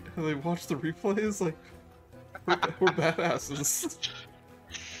watched the replays? Like, we're badasses.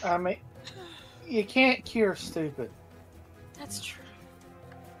 I mean, you can't cure stupid. That's true.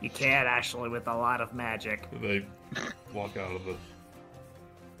 You can actually with a lot of magic. And they walk out of the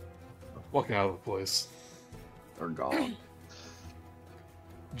place. They're gone.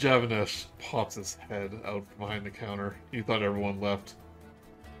 Javanesh pops his head out from behind the counter. He thought everyone left.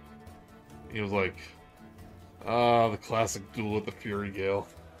 He was like, the classic duel at the Fury Gale.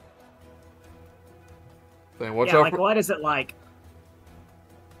 Saying, watch out like for... what is it like?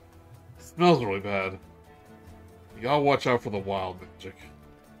 smells really bad. You gotta watch out for the wild magic.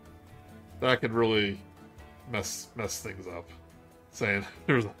 That could really mess things up. Saying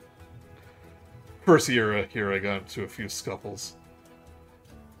there's a first year here I got into a few scuffles.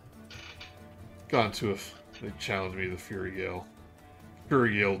 They challenged me to the Fury Gale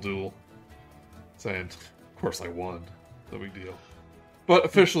duel. Saying, of course I won. No big deal. But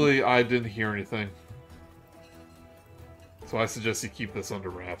officially, I didn't hear anything. So I suggest you keep this under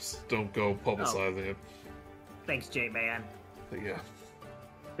wraps. Don't go publicizing it. Thanks, J-Man. But yeah.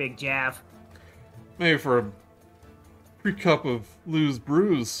 Big Jav. Maybe for a free cup of Lou's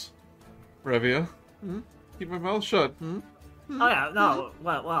Brews, Revia. Keep my mouth shut. Oh yeah, no.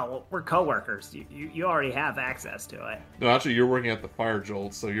 Well, we're coworkers. You already have access to it. No, actually, you're working at the Fire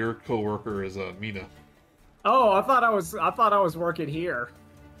Jolt, so your coworker is Mina. Oh, I thought I was working here.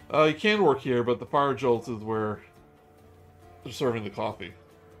 You can work here, but the Fire Jolt is where they're serving the coffee.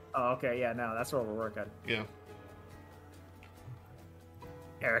 Oh, okay, yeah, no, that's where we're working. Yeah.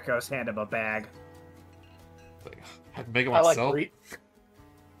 Ericos hand him a bag. I had to make it I like myself.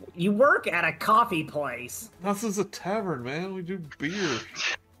 You work at a coffee place. This is a tavern, man. We do beer.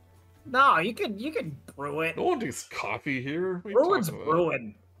 No, you can brew it. No one drinks coffee here. What are you Brewing's talking about?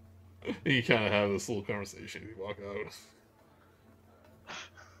 brewing. And you kind of have this little conversation. You walk out.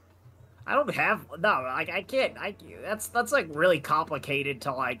 I don't have I can't. That's like really complicated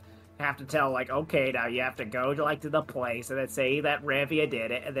to like have to tell like, okay, now you have to go to like to the place and then say that Revia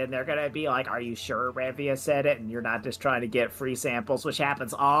did it, and then they're gonna be like, are you sure Revia said it? And you're not just trying to get free samples, which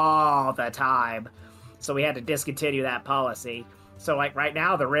happens all the time. So we had to discontinue that policy. So like right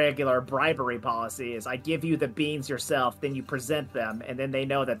now, the regular bribery policy is I give you the beans yourself, then you present them, and then they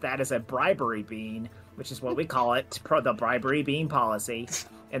know that that is a bribery bean, which is what we call it, the bribery bean policy.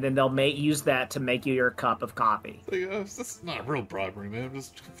 And then they'll use that to make you your cup of coffee. That's not real bribery, man. I'm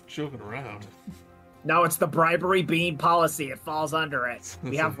just joking around. No, it's the bribery bean policy. It falls under it.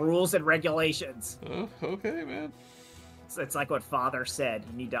 We have rules and regulations. Okay, man. It's like what Father said.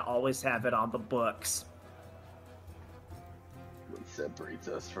 You need to always have it on the books. What separates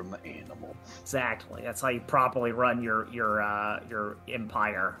us from the animals. Exactly. That's how you properly run your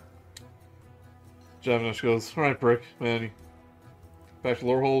empire. Javanosh goes, all right, Brick, man. Back to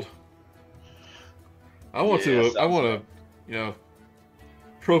Lorehold. I want to,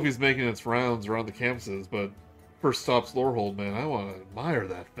 trophies making its rounds around the campuses, but first stop's Lorehold, man. I want to admire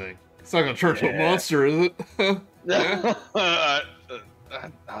that thing. It's not going to turn into a monster, is it? Yeah. I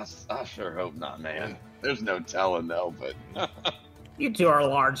sure hope not, man. There's no telling, though, but... You two are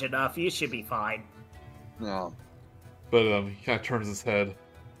large enough. You should be fine. No. But he kind of turns his head,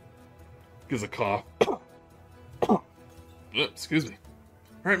 gives a cough. Excuse me.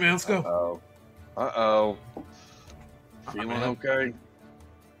 All right, man, let's go. Uh-oh. Feeling okay?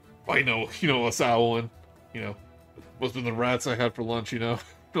 Well, you know us owling. Must have been the rats I had for lunch,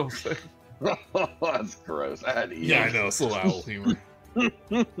 Don't say. That's gross. I had to eat. Yeah, I know. It's a little owl humor. I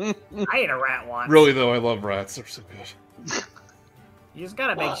ate a rat once. Really, though, I love rats. They're so good. You just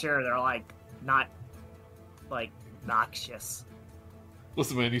gotta make sure they're, not, noxious.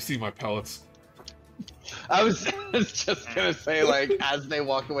 Listen, man, you see my pellets. I was just gonna say, as they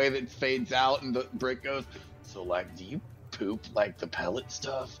walk away, that fades out, and the Brick goes, so, do you poop, the pellet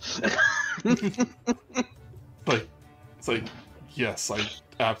stuff? It's like, yes, I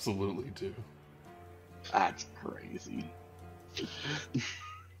absolutely do. That's crazy.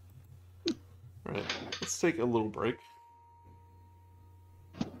 Alright, let's take a little break.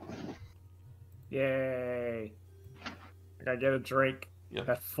 Yay. I gotta get a drink. Yeah.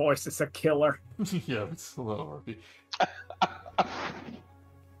 That voice is a killer. Yeah, it's a little RP.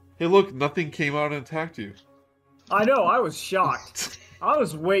 Hey, look, nothing came out and attacked you. I know, I was shocked. I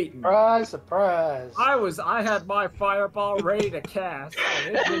was waiting. Surprise. I had my fireball ready to cast,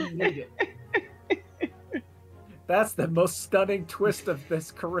 and it didn't need it. That's the most stunning twist of this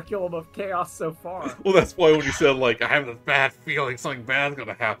curriculum of chaos so far. Well, that's why when you said, I have this bad feeling something bad's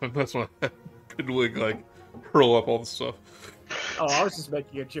gonna happen, that's when I could hurl up all the stuff. Oh, I was just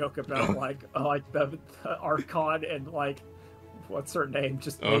making a joke about, the Archon and, what's her name,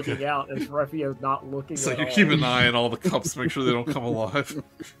 just making out as Revia not looking It's at you're all. keeping an eye on all the cups to make sure they don't come alive.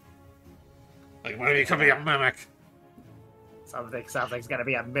 When are you becoming a mimic? Something's gonna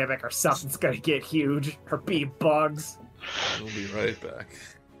be a mimic, or something's gonna get huge, or be bugs. We'll be right back.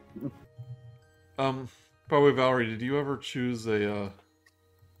 By the way, Valerie, did you ever choose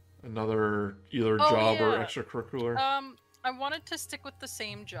another either job or extracurricular? I wanted to stick with the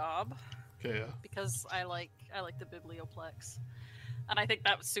same job. Okay, yeah. Because I like the biblioplex, and I think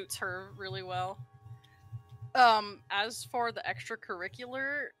that suits her really well. As for the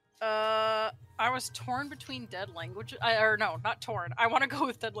extracurricular, I was torn between Dead Languages. Or no, not torn. I want to go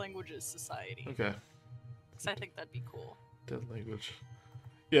with Dead Languages Society. Okay. Because I think that'd be cool. Dead language.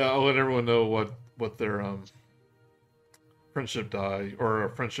 Yeah, I'll let everyone know what their friendship die or a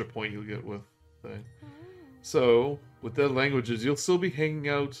friendship point you'll get with thing. So with Dead Languages, you'll still be hanging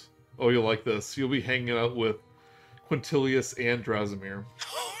out. Oh, you'll like this. You'll be hanging out with Quintilius and Drasimir.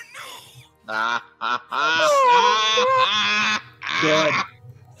 Good.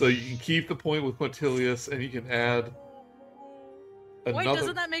 So you can keep the point with Quintilius, and you can add another. Wait,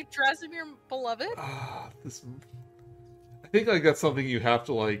 doesn't that make Drasimir beloved? I think like that's something you have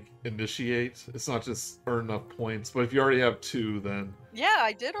to like initiate. It's not just earn enough points. But if you already have 2, then Yeah,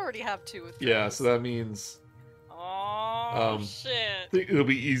 I did already have 2 with yeah. friends. So that means Oh I shit! think it'll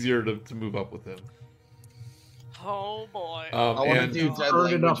be easier to move up with him. Oh boy! I want to And do Dead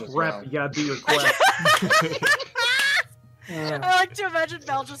Earn enough Language as rep, well. you gotta do your quest. I like to imagine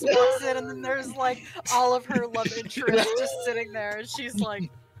Mel just walks in and then there's like all of her love interests just sitting there and she's like,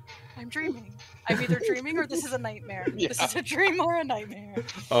 I'm dreaming. I'm either dreaming or this is a nightmare. This is a dream or a nightmare.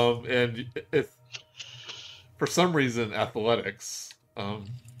 And if for some reason athletics,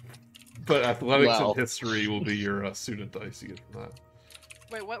 but athletics and history will be your student dice you get from that.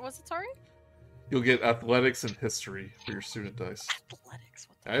 Wait, what was it? Sorry? You'll get athletics and history for your student dice. Athletics?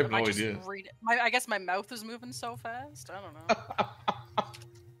 What the I have fuck? no just idea. Read it. I guess my mouth is moving so fast. I don't know.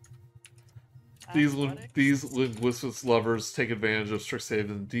 These Athletics? linguistics lovers take advantage of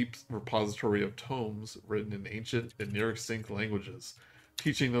Strixhaven's deep repository of tomes written in ancient and near extinct languages,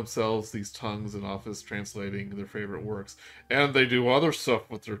 teaching themselves these tongues and often translating their favorite works. And they do other stuff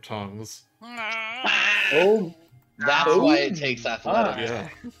with their tongues. Oh, That's why it takes athletics. Yeah.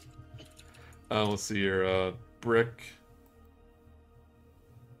 Let's see here. Brick.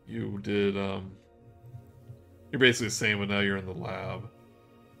 You did. You're basically the same, but now you're in the lab.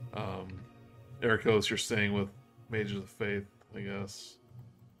 Ericos, you're staying with Mages of Faith, I guess.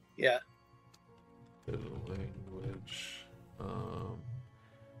 yeah. Bit of language.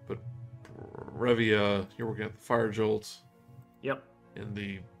 But Revia, you're working at the Fire Jolt Yep, in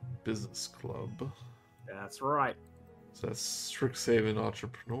the business club. that's right. So that's Strixhaven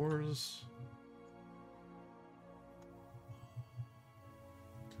Entrepreneurs.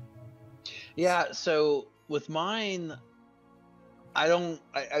 Yeah, so with mine, I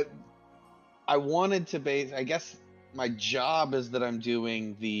wanted to base. I guess my job is that I'm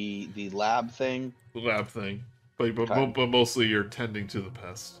doing the lab thing. The lab thing. But Okay. mostly you're tending to the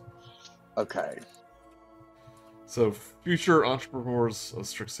pest. Okay. So, future entrepreneurs of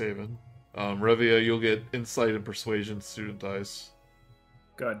Strixhaven. Revia, you'll get insight and persuasion student dice.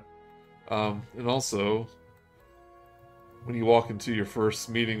 Good. And also, when you walk into your first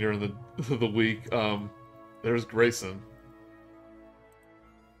meeting during the week, there's Grayson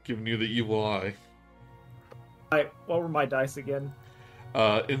giving you the evil eye. What were my dice again?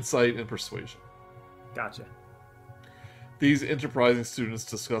 Insight and persuasion. Gotcha. These enterprising students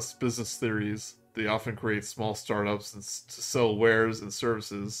discuss business theories. They often create small startups and to sell wares and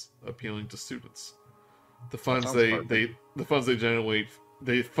services appealing to students. The funds Sounds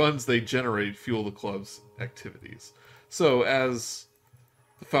they generate fuel the club's activities. So, as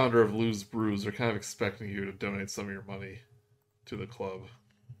the founder of Lou's Brews, they're kind of expecting you to donate some of your money to the club.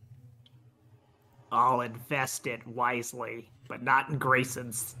 I'll invest it wisely, but not in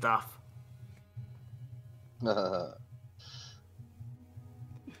Grayson's stuff.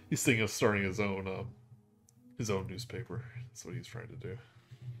 He's thinking of starting his own newspaper. That's what he's trying to do.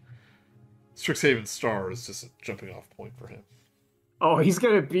 Strixhaven Star is just a jumping off point for him. Oh, he's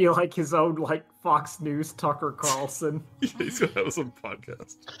gonna be like his own like Fox News Tucker Carlson. He's gonna have some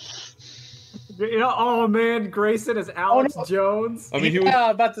podcast. You know, oh man, Grayson is Alex no. Jones. I mean,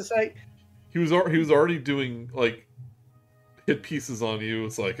 I'm about to say. he was already doing like hit pieces on you.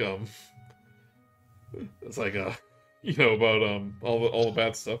 It's like about all the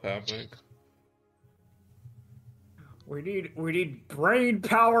bad stuff happening. We need Brain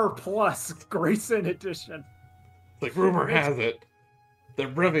Power Plus Grayson edition. Like rumor has it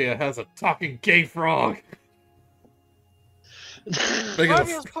that Revia has a talking gay frog. Making a-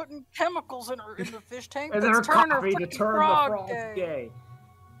 Ravia's putting chemicals in the fish tank. And that's they're turning her coffee to freaking turn the frog frog gay. gay.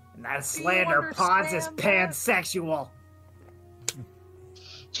 And that Do you slander, Pons is understand that? pansexual.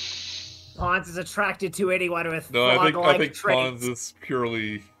 Pons is attracted to anyone with No, I frog-like think traits. Pons is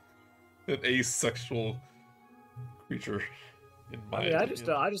purely an asexual creature. In my I mean, I opinion.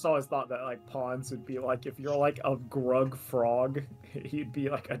 just always thought that like Pons would be like if you're like a grug frog, he'd be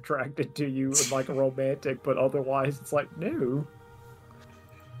like attracted to you and like romantic, but otherwise it's like no.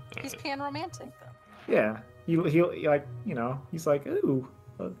 He's pan romantic though. Yeah, he'll like he's like ooh,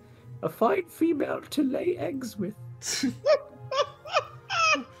 A fine female to lay eggs with.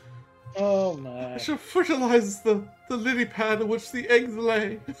 Oh I my. shall fertilize the lily pad in which the eggs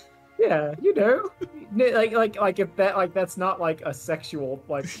lay. Yeah, like if that's not like a sexual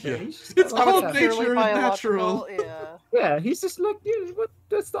like Yeah. thing. He's just It's like, called yeah. Purely nature and biological, natural. yeah. Yeah, he's just like, yeah, what?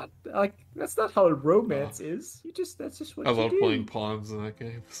 That's not like that's not how romance is. That's just what I you love do. playing pawns in that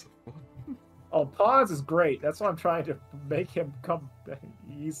game. It's so fun. Oh, Pawns is great. That's why I'm trying to make him come.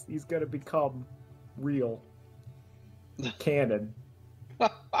 He's gonna become real canon.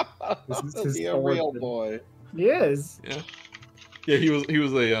 This is his Be a real origin. boy. He is. Yeah, he was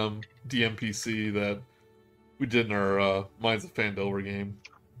a DMPC that we did in our Minds of Fandover game.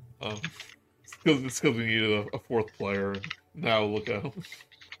 It's because we needed a fourth player. And now look at him.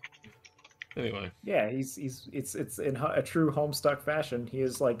 Anyway, Yeah, it's in a true Homestuck fashion. He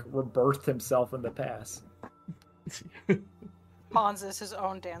has like rebirthed himself in the past. Pons is his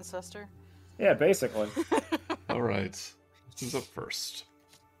own ancestor. Yeah, basically. all right. Who's up first?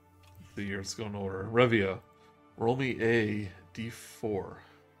 The years go in order. Revia, roll me a d4.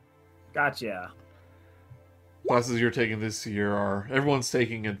 Gotcha. Classes you're taking this year are everyone's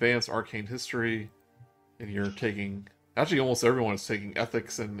taking Advanced Arcane History, and you're taking actually almost everyone is taking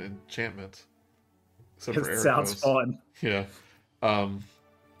Ethics and Enchantment, except for It Ericos. sounds fun. Yeah. I rolled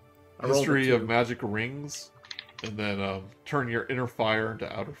a History of 2. Magic Rings, and then turn your inner fire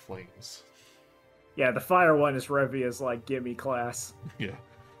into outer flames. Yeah, the fire one is Revia's like gimme class. Yeah.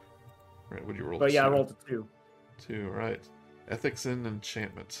 Right. What do you roll? But yeah, I Two? rolled a 2. 2. Right. Ethics and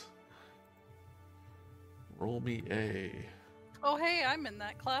Enchantment. Roll me a. Oh, hey, I'm in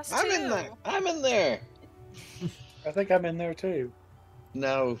that class too. I'm in there. I think I'm in there too.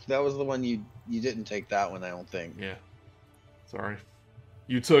 No, that was the one you didn't take that one. I don't think. Yeah. Sorry.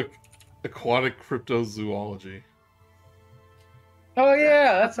 You took Aquatic Cryptozoology. Oh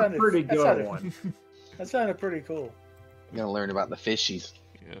yeah, That's a pretty good one. That sounded pretty cool. I'm gonna learn about the fishies.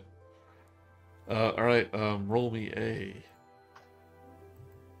 Yeah. All right. Roll me a.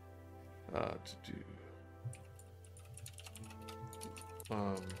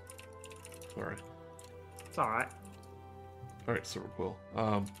 Sorry. It's all right. All right, super cool.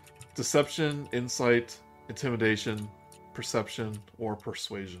 Deception, insight, intimidation, perception, or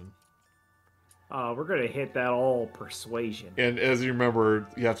persuasion. We're gonna hit that all persuasion. And as you remember,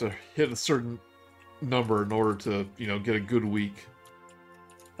 you have to hit a certain number in order to, get a good week.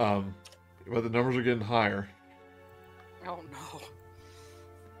 But the numbers are getting higher. Oh no.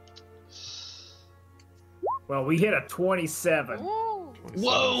 Well, we hit a 27. Woo. 27.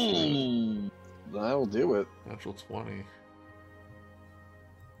 Whoa! That'll do it. Natural 20.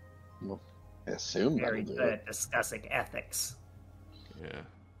 Well, I assume Very that'll do good it. at discussing ethics. Yeah.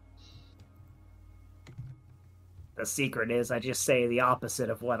 The secret is I just say the opposite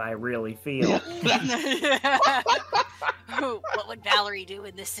of what I really feel. What would Valerie do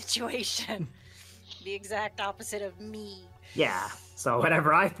in this situation? The exact opposite of me. Yeah. So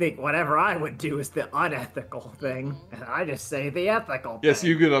whatever I would do is the unethical thing, and I just say the ethical thing. Yes,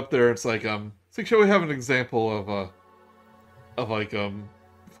 you get up there. It's like shall we have an example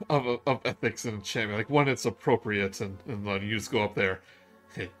of ethics and enchantment, like when it's appropriate, and then you just go up there,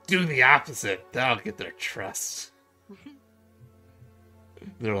 do the opposite. That'll get their trust.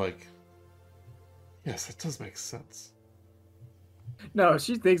 They're like, yes, it does make sense. No,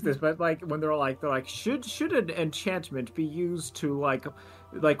 she thinks this, but like when they're like should an enchantment be used to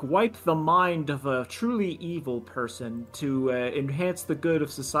like wipe the mind of a truly evil person to enhance the good of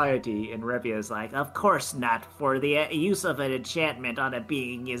society? And Revia is like, of course not, for the use of an enchantment on a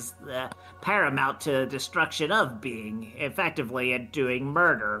being is paramount to destruction of being, effectively at doing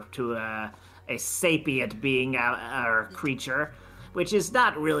murder to a sapient being or creature, which is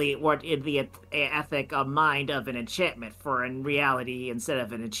not really what in the ethic of mind of an enchantment. For in reality, instead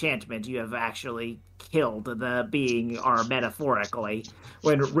of an enchantment, you have actually killed the being, or metaphorically,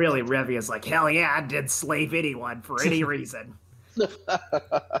 when really Revia's like, hell yeah, I did slave anyone for any reason.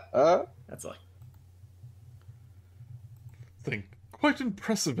 That's like, Think quite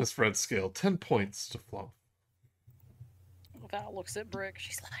impressive, Miss Red Scale. 10 points to Flump. Val looks at Brick.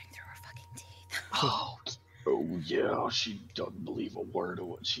 She's lying through her fucking teeth. Oh yeah, she doesn't believe a word of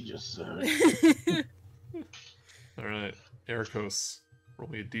what she just said. All right, Ericos, roll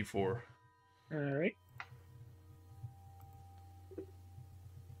me a d4. All right.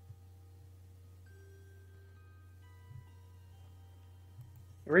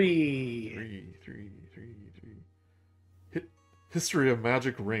 Three. Three. History of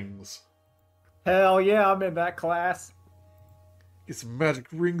Magic Rings. hell yeah, I'm in that class. Get some magic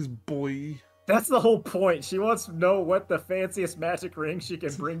rings, boy. That's the whole point. She wants to know what the fanciest magic ring she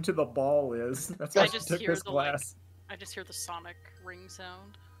can bring to the ball is. That's why I she just took hear this the like, class. I just hear the sonic ring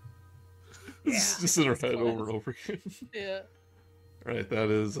sound. It's just in her head over and over again. Yeah. Alright, that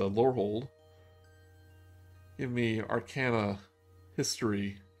is lore hold. Give me Arcana,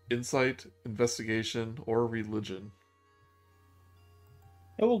 History, Insight, Investigation, or Religion.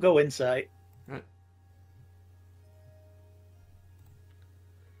 It will go insight. Right.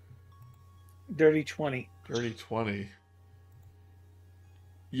 Dirty 20. Dirty 20.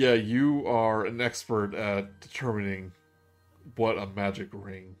 Yeah, you are an expert at determining what a magic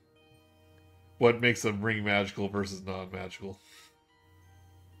ring, what makes a ring magical versus non-magical.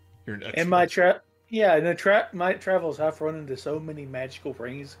 You're an expert. And my travels, I've run into so many magical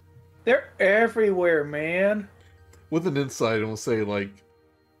rings. They're everywhere, man. With an insight, I will say, like,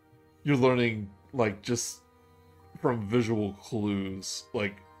 you're learning, like, just from visual clues,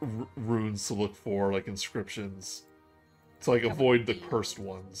 like, runes to look for, like, inscriptions, to, like, avoid the cursed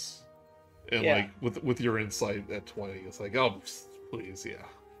ones. And, Yeah. like, with your insight at 20, it's like, oh, please, yeah.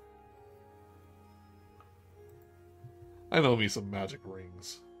 I know me some magic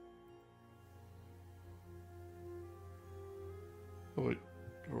rings. Oh, wait,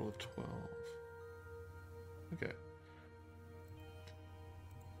 roll of 12. Okay.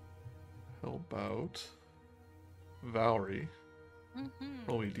 How about Valerie?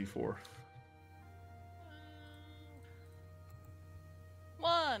 Roll me d4.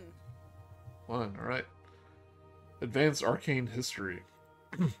 1. 1, alright. Advanced Arcane History.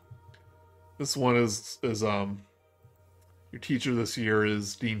 This one is your teacher this year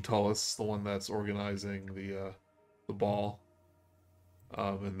is Dean Tullis, the one that's organizing the ball.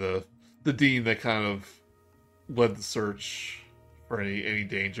 And the dean that kind of led the search for any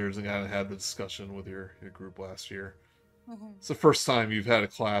dangers and kind of had the discussion with your group last year. It's the first time you've had a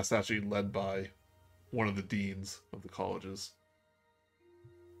class actually led by one of the deans of the colleges.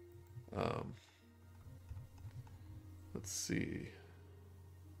 Let's see.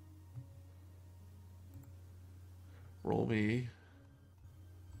 Roll me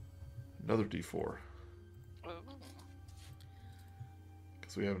another d4.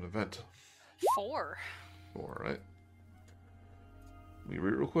 Because we have an event. 4. 4, right? Let me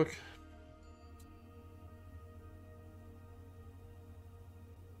read it real quick.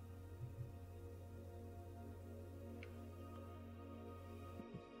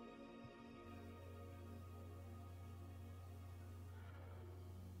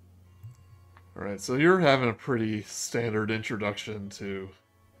 Alright, so you're having a pretty standard introduction to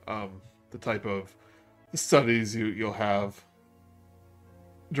the type of studies you'll have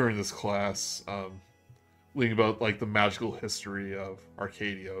during this class, learning about like the magical history of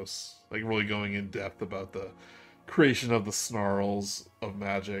Arcadios, like really going in depth about the creation of the snarls of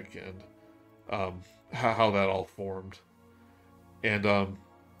magic and how that all formed. And I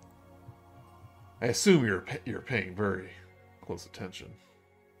assume you're paying very close attention.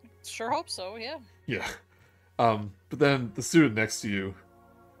 Sure hope so, yeah. Yeah. But then the student next to you,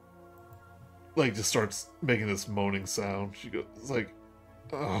 like, just starts making this moaning sound. She goes, it's like,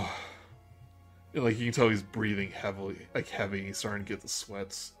 oh. And, like, you can tell he's breathing heavily, like, heavy. He's starting to get the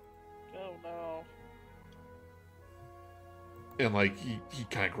sweats. Oh, no. And, like, he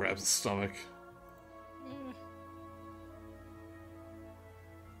kind of grabs his stomach.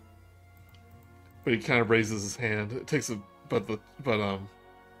 But he kind of raises his hand. It takes a,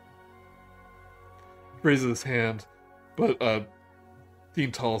 raises his hand, but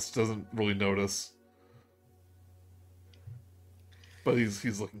Dean Tullis doesn't really notice. But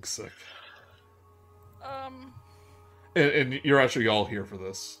he's looking sick. And you're actually all here for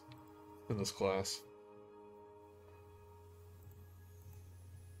this, in this class.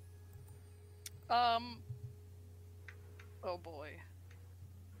 Oh boy.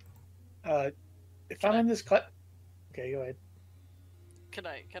 If I'm in this class, okay, go ahead. Can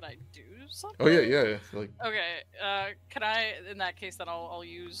I do something? Oh yeah. Like, okay. Can I? In that case, then I'll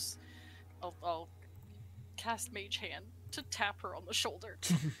cast Mage Hand to tap her on the shoulder.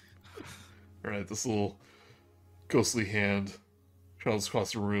 all right, this little ghostly hand travels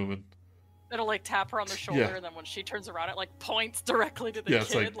across the room and it'll like tap her on the shoulder, Yeah. and then when she turns around, it like points directly to the Yeah,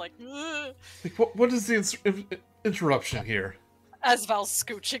 it's kid, like- "Ugh," like what is the interruption here? as Val's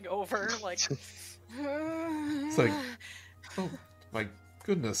scooching over, like. It's like, oh my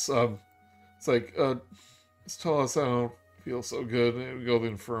goodness. It's like, just tell us I don't feel so good. And we go to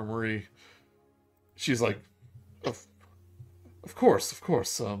the infirmary. She's like, of course.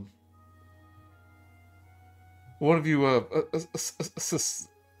 One of you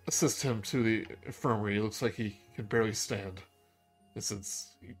assist him to the infirmary. It looks like he can barely stand. And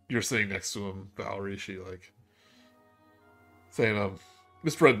since you're sitting next to him, Valerie, she like saying,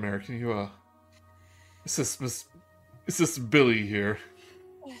 Miss Redmare, can you is this Billy here?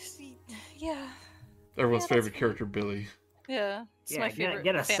 Yeah. Everyone's Yeah, favorite that's character, Billy. Yeah. It's my favorite.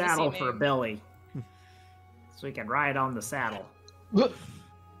 Get a fantasy saddle for name. Billy. So we can ride on the saddle.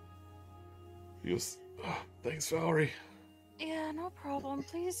 He goes, thanks, Valerie. Yeah, no problem.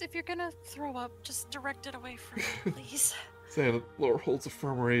 Please, if you're gonna throw up, just direct it away from me, please. Saying Lord Holt's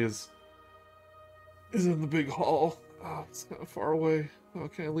infirmary is in the big hall. Oh, it's kind of far away. Oh,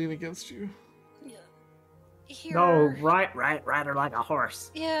 can I lean against you? Yeah. Here. No, ride her like a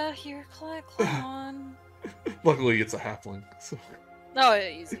horse. Yeah, here, climb on. Luckily, it's a halfling. So Oh, yeah,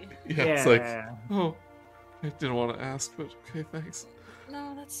 easy. yeah, it's like, oh, I didn't want to ask, but okay, thanks.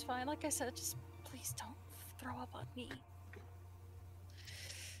 No, that's fine. Like I said, just please don't throw up on me.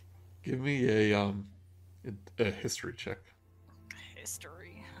 Give me a history check.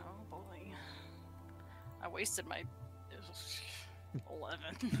 History. Oh boy. I wasted my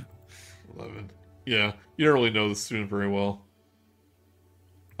 11. 11. Yeah, you don't really know the student very well.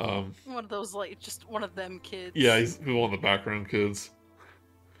 One of those, like, just one of them kids. Yeah, he's one of the background kids.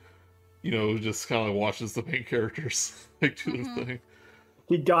 You know, who just kind of like watches the main characters like do their thing.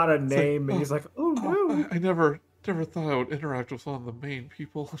 He got a name, like, and he's like, "Oh no!" I never thought I would interact with one of the main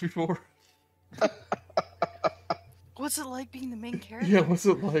people before. What's it like being the main character? Yeah, what's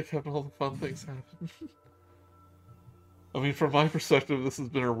it like having all the fun things happen? I mean, from my perspective, this has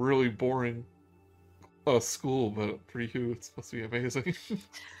been a really boring school, but for you, it's supposed to be amazing.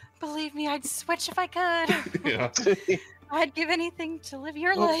 Believe me, I'd switch if I could. Yeah. I'd give anything to live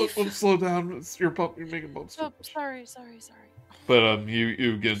your life. Slow down. You're making bumps. Oh, sorry. But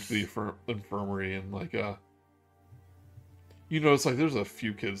you get into the infirmary and like you notice like there's a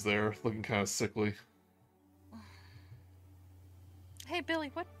few kids there looking kind of sickly. Hey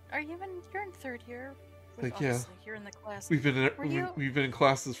Billy, what are you in? You're in third year. Like, yeah, you're in the class. we've been in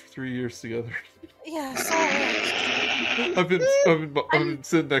classes for 3 years together. Yeah, sorry. I've been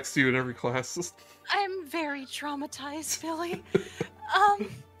sitting next to you in every class. I'm very traumatized, Billy.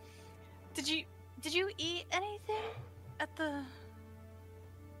 Did you eat anything at the?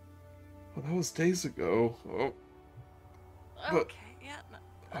 Well, that was days ago. Oh. But, Okay, yeah.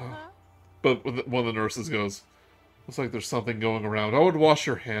 But one of the nurses goes, "Looks like there's something going around. I would wash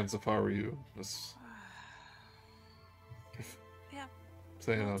your hands if I were you." Yeah.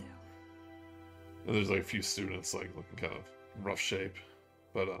 Saying will do. and there's like a few students like looking kind of in rough shape,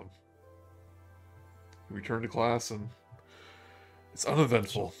 but we return to class and it's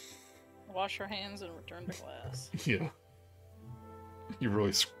uneventful. Wash your hands and return to class. Yeah, you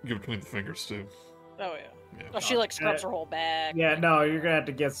really get between the fingers too. Oh yeah. Yeah. Oh, she like scrubs her whole bag. Yeah, no, you're gonna have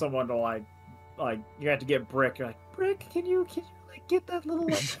to get someone to like you have to get Brick. You're like, Brick, can you like get that little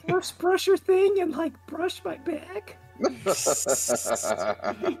like horse brusher thing and like brush my back? But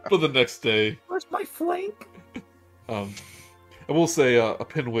the next day, Where's my flank? I will say a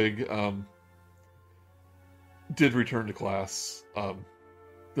Pinwig did return to class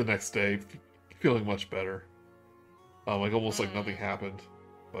the next day, feeling much better. Like almost like nothing happened,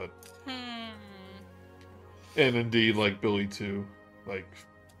 but and indeed, like Billy too, like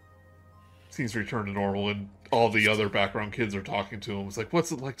seems to return to normal, and all the other background kids are talking to him. It's like,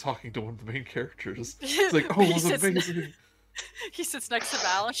 what's it like talking to one of the main characters? It's like, oh, it was amazing. He sits next to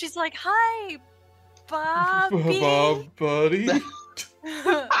Val, and she's like, "Hi, Bobby." Bob, buddy.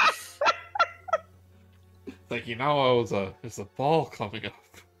 Like, you know, there's a ball coming up.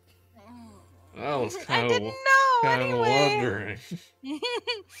 I was I didn't know. Anyway, wondering.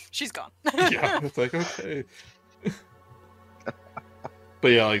 she's gone. Yeah, it's like, okay. But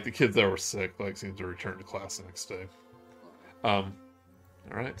yeah, like the kids that were sick, like seemed to return to class the next day. All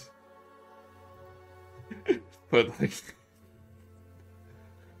right. But like,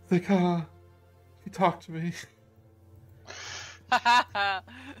 he talked to me. I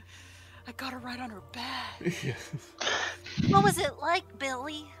got her right on her back. Yeah. What was it like,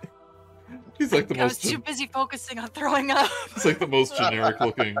 Billy? He's like the I was most. too busy focusing on throwing up. It's like the most generic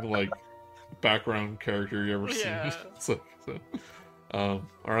looking like background character you ever Yeah. seen. It's like, so. All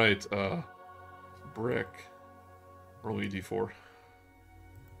right, Brick. Roll me d4.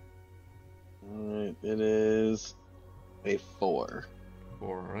 Alright, it is a 4.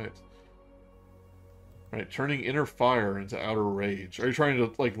 4. All right. All right, turning inner fire into outer rage. Are you trying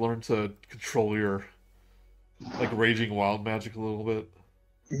to like learn to control your like raging wild magic a little bit?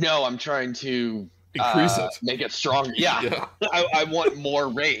 No, I'm trying to Increase it. make it stronger. Yeah, Yeah. I want more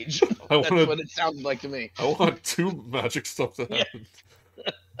rage. I That's want what it sounded like to me. I want 2 magic stuff to happen.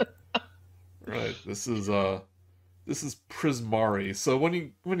 Right, this is this is Prismari. So when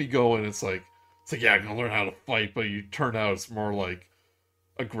you go in, it's like yeah, I'm gonna learn how to fight, but you turn out it's more like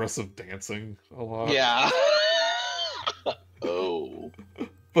aggressive dancing a lot. Yeah. Oh.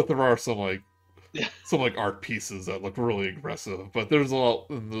 But there are some art pieces that look really aggressive. But there's a lot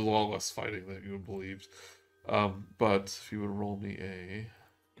less fighting than you would believe. But if you would roll me a.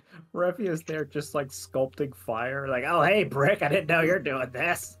 Revia's there just like sculpting fire. Like, oh hey, Brick, I didn't know you're doing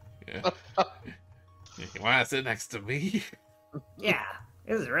this. Yeah. You want to sit next to me? Yeah,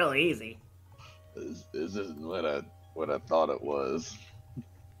 this is really easy. This isn't what I thought it was.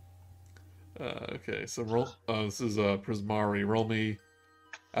 Okay, so roll. This is Prismari. Roll me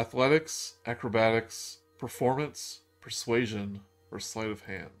athletics, acrobatics, performance, persuasion, or sleight of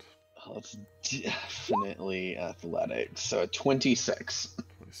hand. Oh, it's definitely athletics. So 26.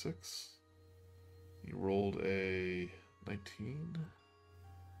 26. You rolled a 19.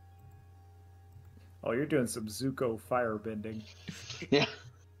 Oh, you're doing some Zuko firebending. Yeah.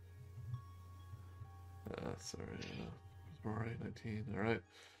 Sorry. Alright, 19. Alright.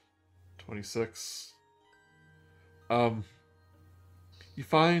 26. You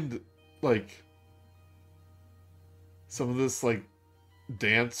find, like, some of this, like,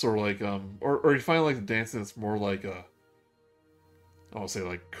 dance or, like, or you find, like, the dance that's more like a, I won't say,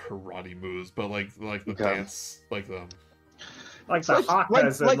 like, karate moves, but, like the Okay. dance, like, Like the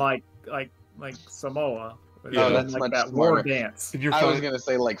hakas and like Samoa. Yeah, that's like much that war smarter. dance. and you're I was finding, gonna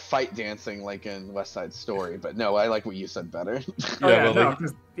say like fight dancing, like in West Side Story, but no, I like what you said better. Oh, yeah, yeah, but, no, like,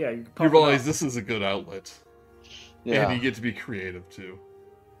 'cause, yeah, you, you pump it realize up. this is a good outlet. Yeah, And you get to be creative, too.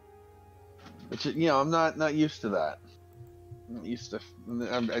 which I'm not used to that. I'm not used to.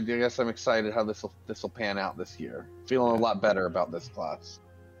 I guess I'm excited how this will pan out this year. Feeling a lot better about this class.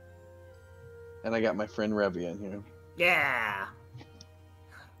 And I got my friend Revia in here. Yeah.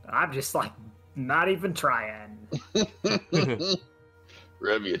 I'm just like not even trying.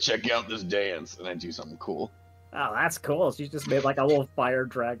 Revia, check out this dance, and I do something cool. Oh, that's cool. She just made like a little fire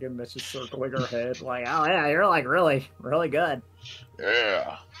dragon that's just circling her head. Like, oh yeah, you're like really, really good.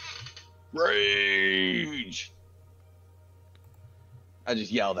 Yeah, rage. I just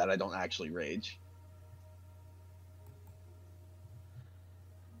yell that. I don't actually rage.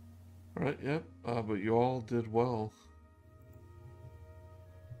 Alright, yep. But you all did well.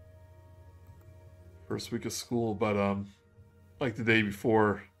 First week of school, but like the day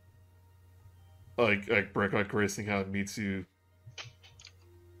before, like Brick, like racing out meets you,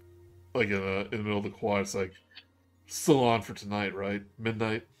 like in the middle of the quad. It's like still on for tonight, right?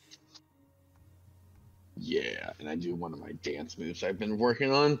 Midnight. Yeah, and I do one of my dance moves I've been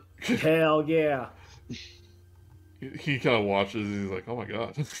working on. Hell yeah. He kind of watches. He's like, "Oh my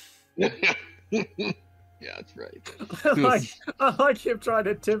god." Yeah, that's right. I like him trying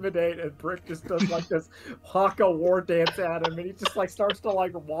to intimidate, and Brick just does like this haka war dance at him, and he just like starts to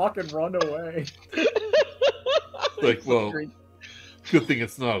like walk and run away. Like, well, good thing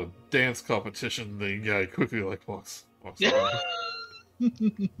it's not a dance competition. The guy quickly like walks around.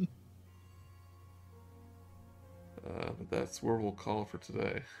 But that's where we'll call it for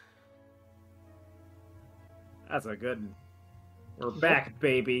today. That's a good one. We're back,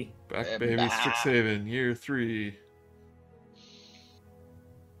 baby. Back, We're baby, back. Strixhaven, year 3.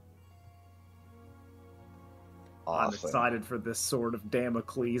 I'm Awesome. excited for this sword of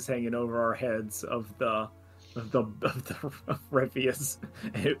Damocles hanging over our heads of Revius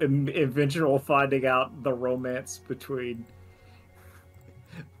and eventual finding out the romance between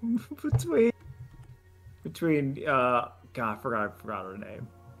God, I forgot her name.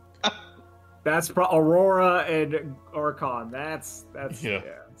 That's Aurora and Orcon. That's Yeah.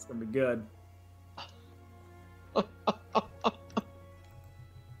 it's gonna be good. All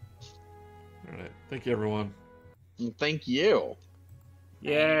right, thank you, everyone. Thank you.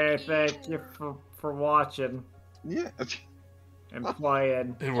 Yeah, thank you for watching Yeah. and playing.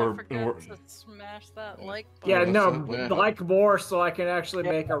 And Don't we're forget to smash that like Yeah, button. no, Yeah. like more so I can actually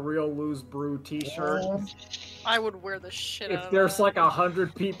make a real Lose Brew t-shirt. I would wear the shit out If of there's that. like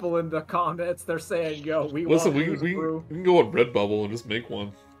 100 people in the comments, they're saying, "Yo, we listen. want We Lose Brew." can go on Redbubble and just make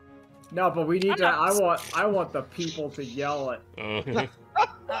one. No, but we need I'm to. not- I want the people to yell it.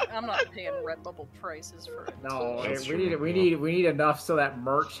 I'm not paying Redbubble prices for it. No, That's we true, we need enough so that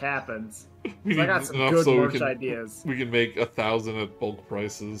merch happens. We 'Cause I need got some enough good so merch ideas. we can make 1,000 at bulk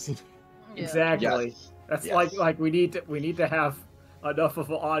prices. Yeah. Exactly. Yes. That's Yes. like we need to have enough of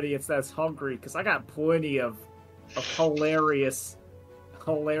an audience that's hungry because I got plenty of hilarious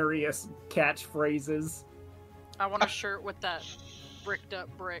catchphrases. I want a shirt with that bricked up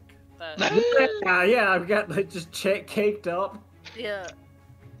brick. That Yeah, I've got like just caked up. yeah.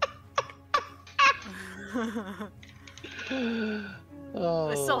 Oh.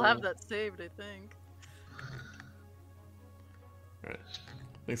 I still have that saved, I think. Alright.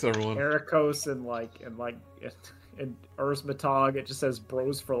 Thanks, everyone. Ericos and Erzmatog, it just says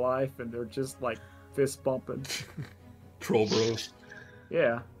bros for life, and they're just like fist bumping. Troll bros.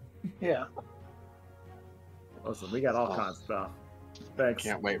 Yeah. Yeah. Listen, we got all kinds of stuff. Thanks.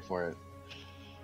 Can't wait for it.